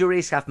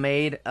 injuries have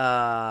made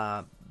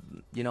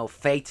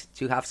fate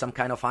to have some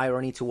kind of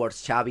irony towards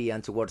Xavi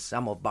and towards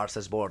some of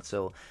Barca's board.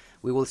 So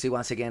we will see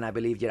once again, I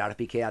believe, Gerard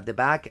Piqué at the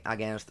back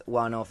against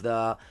one of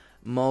the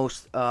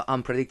most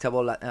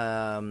unpredictable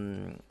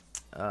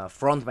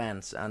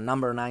frontmans and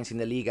number 9s in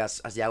the league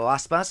as Iago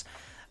Aspas.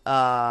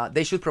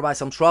 They should provide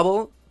some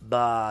trouble,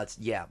 but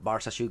yeah,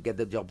 Barca should get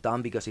the job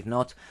done, because if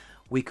not,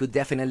 we could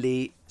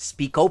definitely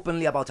speak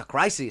openly about a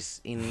crisis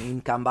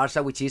in Can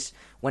Barca, which is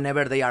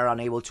whenever they are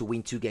unable to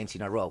win 2 games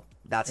in a row.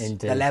 That's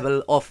Indeed. The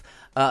level of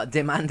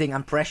demanding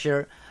and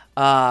pressure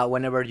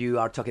whenever you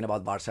are talking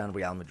about Barca and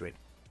Real Madrid.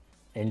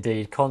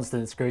 Indeed,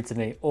 constant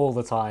scrutiny all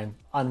the time,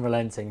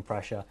 unrelenting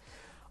pressure.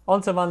 On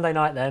to Monday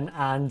night then,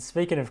 and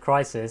speaking of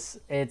crisis,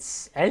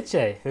 it's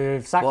Elche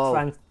who've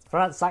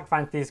sacked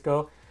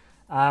Francisco.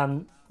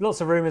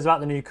 Lots of rumours about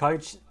the new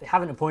coach. They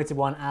haven't appointed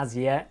one as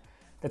yet.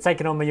 They're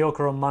taking on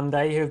Mallorca on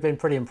Monday, who have been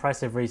pretty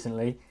impressive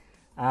recently.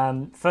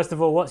 First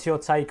of all, what's your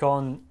take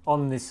on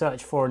the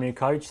search for a new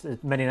coach?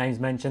 There's many names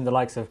mentioned, the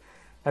likes of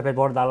Pepe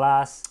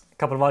Bordalas, a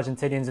couple of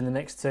Argentinians in the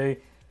mix too.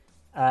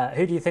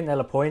 Who do you think they'll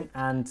appoint,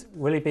 and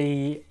will he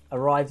be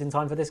arrived in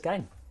time for this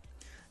game?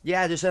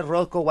 Yeah, Josep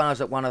Rocco,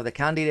 one of the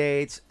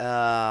candidates.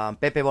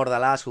 Pepe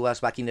Bordalas, who was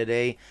back in the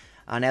day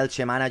an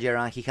Elche manager,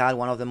 and he had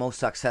one of the most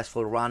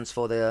successful runs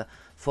for the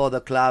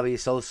club,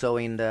 is also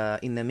in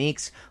the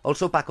mix.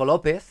 Also Paco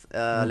López,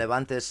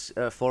 Levante's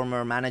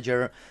former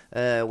manager,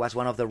 was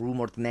one of the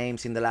rumored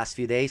names in the last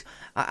few days.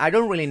 I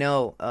don't really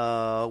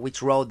know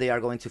which road they are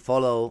going to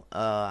follow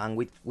and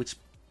which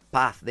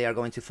path they are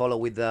going to follow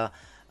with the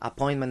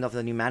appointment of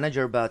the new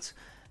manager, but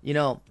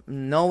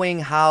knowing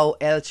how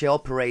Elche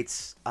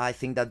operates, I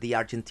think that the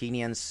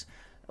Argentinians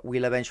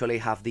will eventually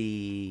have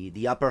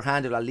the upper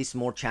hand, or at least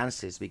more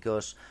chances,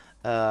 because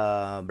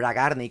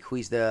Bragarnik, who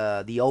is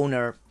the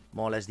owner,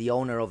 more or less the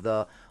owner of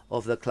the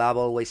club,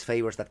 always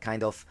favors that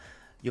kind of.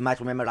 You might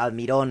remember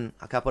Almirón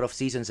a couple of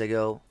seasons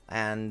ago,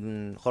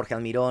 and Jorge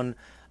Almirón.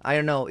 I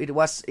don't know.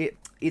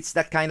 It's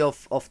that kind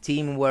of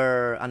team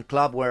and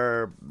club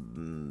where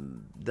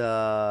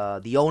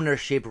the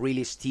ownership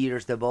really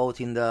steers the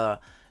boat in the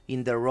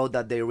road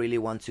that they really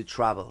want to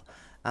travel,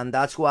 and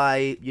that's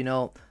why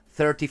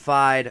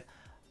 35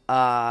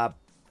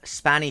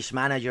 Spanish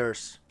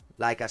managers,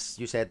 like as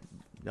you said,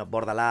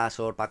 Bordalas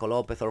or Paco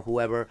López or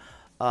whoever,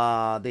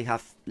 they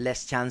have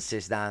less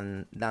chances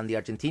than the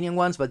Argentinian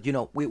ones. But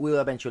we will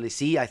eventually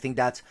see. I think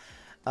that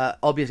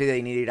obviously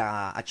they needed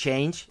a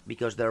change,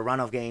 because their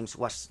run of games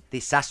was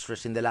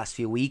disastrous in the last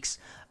few weeks,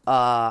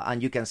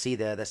 and you can see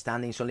the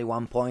standings only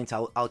 1 point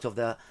out of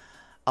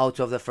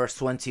the first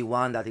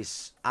 21. That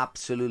is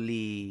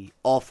absolutely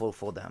awful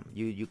for them.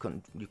 You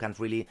can't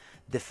really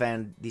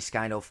defend this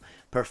kind of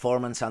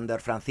performance under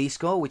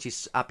Francisco, which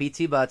is a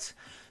pity. But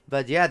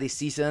yeah, this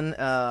season,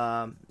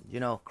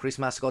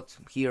 Christmas got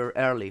here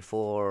early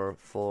for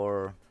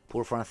poor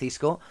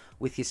Francisco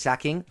with his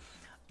sacking.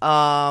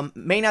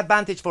 Main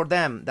advantage for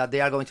them that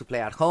they are going to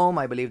play at home.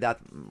 I believe that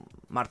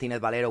Martínez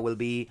Valero will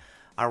be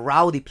a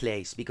rowdy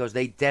place, because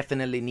they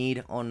definitely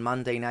need on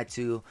Monday night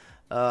to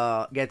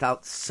get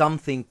out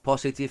something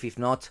positive. If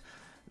not,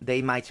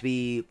 they might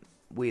be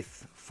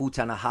with foot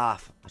and a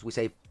half, as we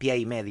say, pie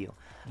y medio,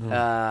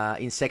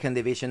 in second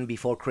division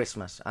before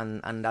Christmas,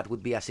 and that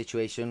would be a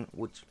situation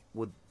which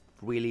would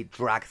really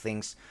drag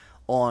things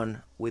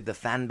on with the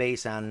fan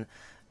base. And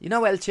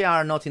Elche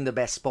are not in the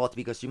best spot,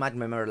 because you might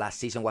remember last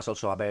season was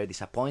also a very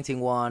disappointing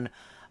one,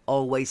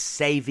 always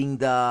saving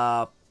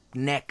the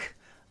neck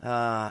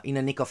in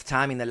a nick of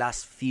time in the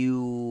last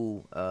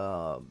few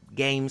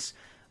games,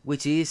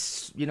 which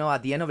is,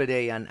 at the end of the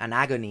day, an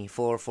agony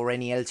for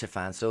any Elche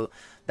fan. So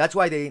that's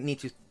why they need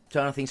to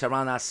turn things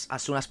around as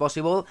soon as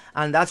possible,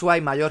 and that's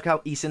why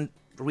Mallorca isn't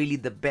really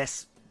the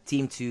best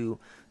team to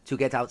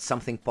get out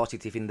something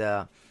positive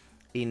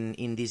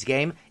in this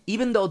game,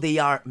 even though they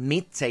are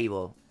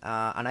mid-table.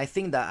 And I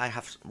think that I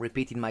have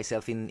repeated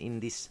myself in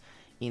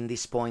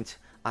this point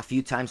a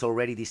few times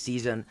already this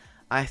season.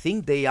 I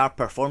think they are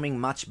performing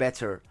much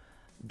better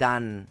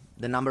than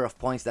the number of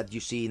points that you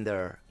see in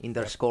their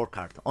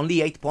scorecard.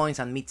 Only 8 points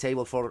and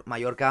mid-table for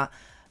Mallorca.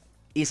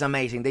 is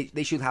amazing.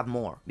 They should have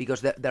more,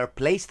 because their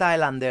play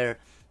style and their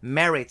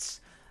merits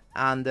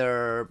and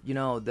their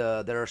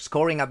their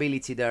scoring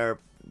ability,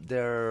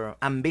 their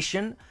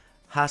ambition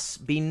has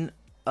been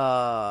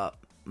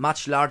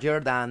much larger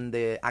than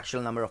the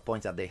actual number of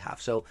points that they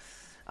have. So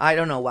I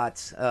don't know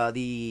what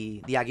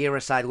the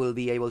Aguirre side will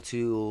be able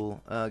to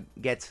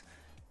get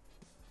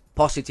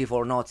positive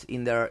or not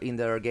in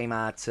their game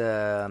at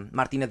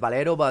Martínez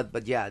Valero,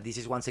 but yeah, this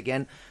is once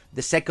again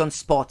the second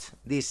spot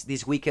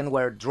this weekend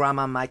where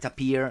drama might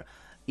appear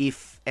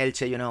if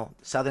Elche,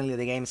 suddenly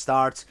the game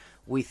starts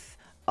with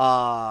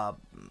a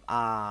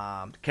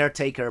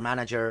caretaker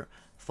manager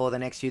for the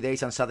next few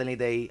days and suddenly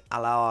they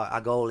allow a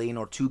goal in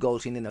or 2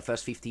 goals in the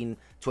first 15,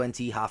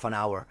 20, half an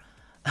hour.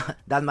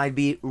 That might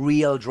be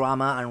real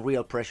drama and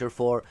real pressure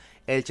for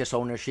Elche's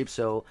ownership.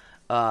 So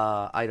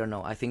I don't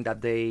know. I think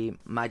that they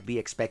might be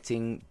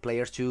expecting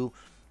players to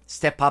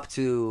step up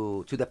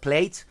to the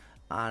plate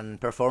and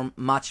perform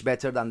much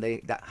better than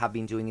they have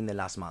been doing in the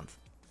last month.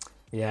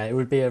 Yeah, it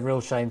would be a real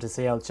shame to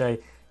see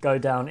Elche go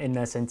down in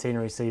their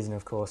centenary season,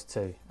 of course,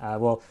 too.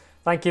 Well,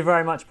 thank you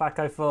very much,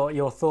 Paco, for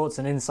your thoughts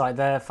and insight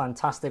there.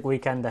 Fantastic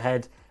weekend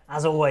ahead,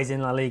 as always,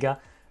 in La Liga.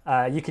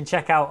 You can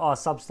check out our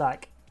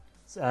Substack,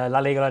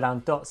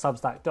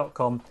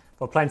 laligalowdown.substack.com,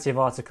 for plenty of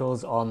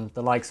articles on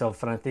the likes of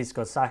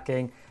Francisco's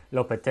sacking,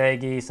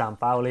 Lopetegui,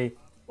 Sampaoli,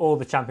 all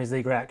the Champions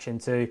League reaction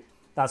too.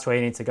 That's where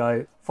you need to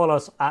go. Follow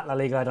us at La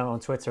Liga Lowdown on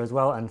Twitter as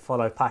well, and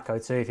follow Paco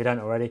too if you don't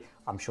already.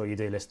 I'm sure you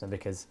do, listener,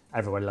 because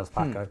everybody loves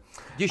Paco.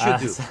 You should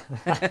do.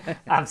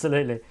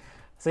 Absolutely.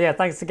 So yeah,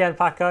 thanks again,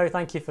 Paco.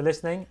 Thank you for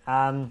listening.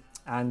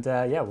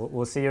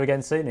 We'll see you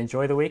again soon.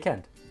 Enjoy the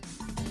weekend.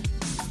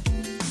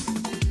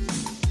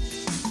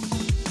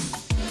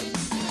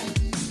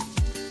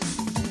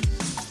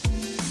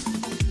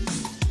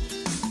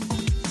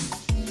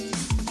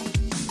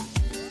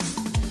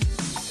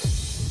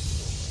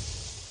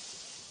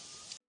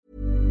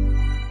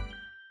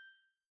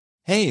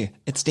 Hey,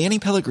 it's Danny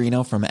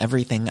Pellegrino from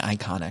Everything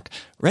Iconic.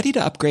 Ready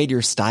to upgrade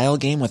your style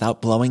game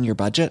without blowing your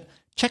budget?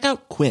 Check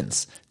out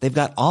Quince. They've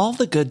got all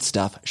the good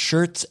stuff,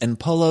 shirts and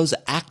polos,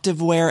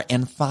 activewear,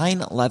 and fine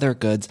leather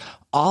goods,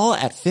 all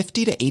at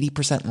 50 to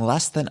 80%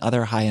 less than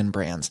other high-end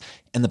brands.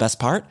 And the best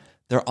part?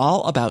 They're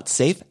all about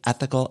safe,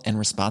 ethical, and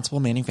responsible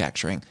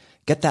manufacturing.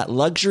 Get that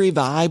luxury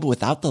vibe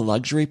without the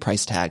luxury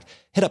price tag.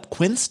 Hit up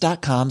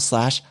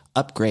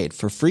quince.com/upgrade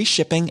for free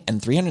shipping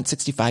and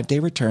 365-day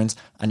returns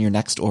on your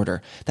next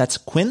order. That's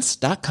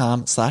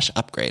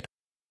quince.com/upgrade.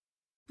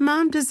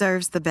 Mom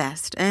deserves the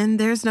best, and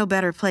there's no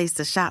better place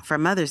to shop for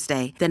Mother's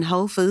Day than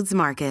Whole Foods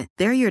Market.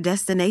 They're your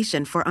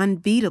destination for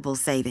unbeatable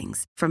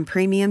savings, from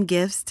premium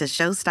gifts to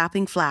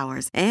show-stopping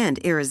flowers and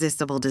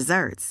irresistible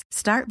desserts.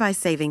 Start by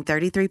saving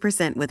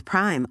 33% with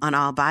Prime on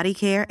all body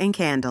care and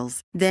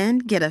candles. Then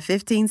get a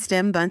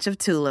 15-stem bunch of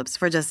tulips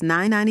for just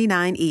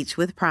 $9.99 each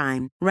with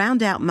Prime.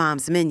 Round out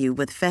Mom's menu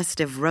with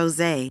festive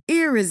rosé,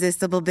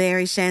 irresistible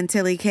berry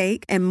chantilly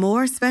cake, and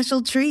more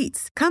special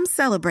treats. Come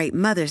celebrate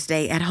Mother's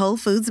Day at Whole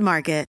Foods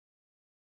Market.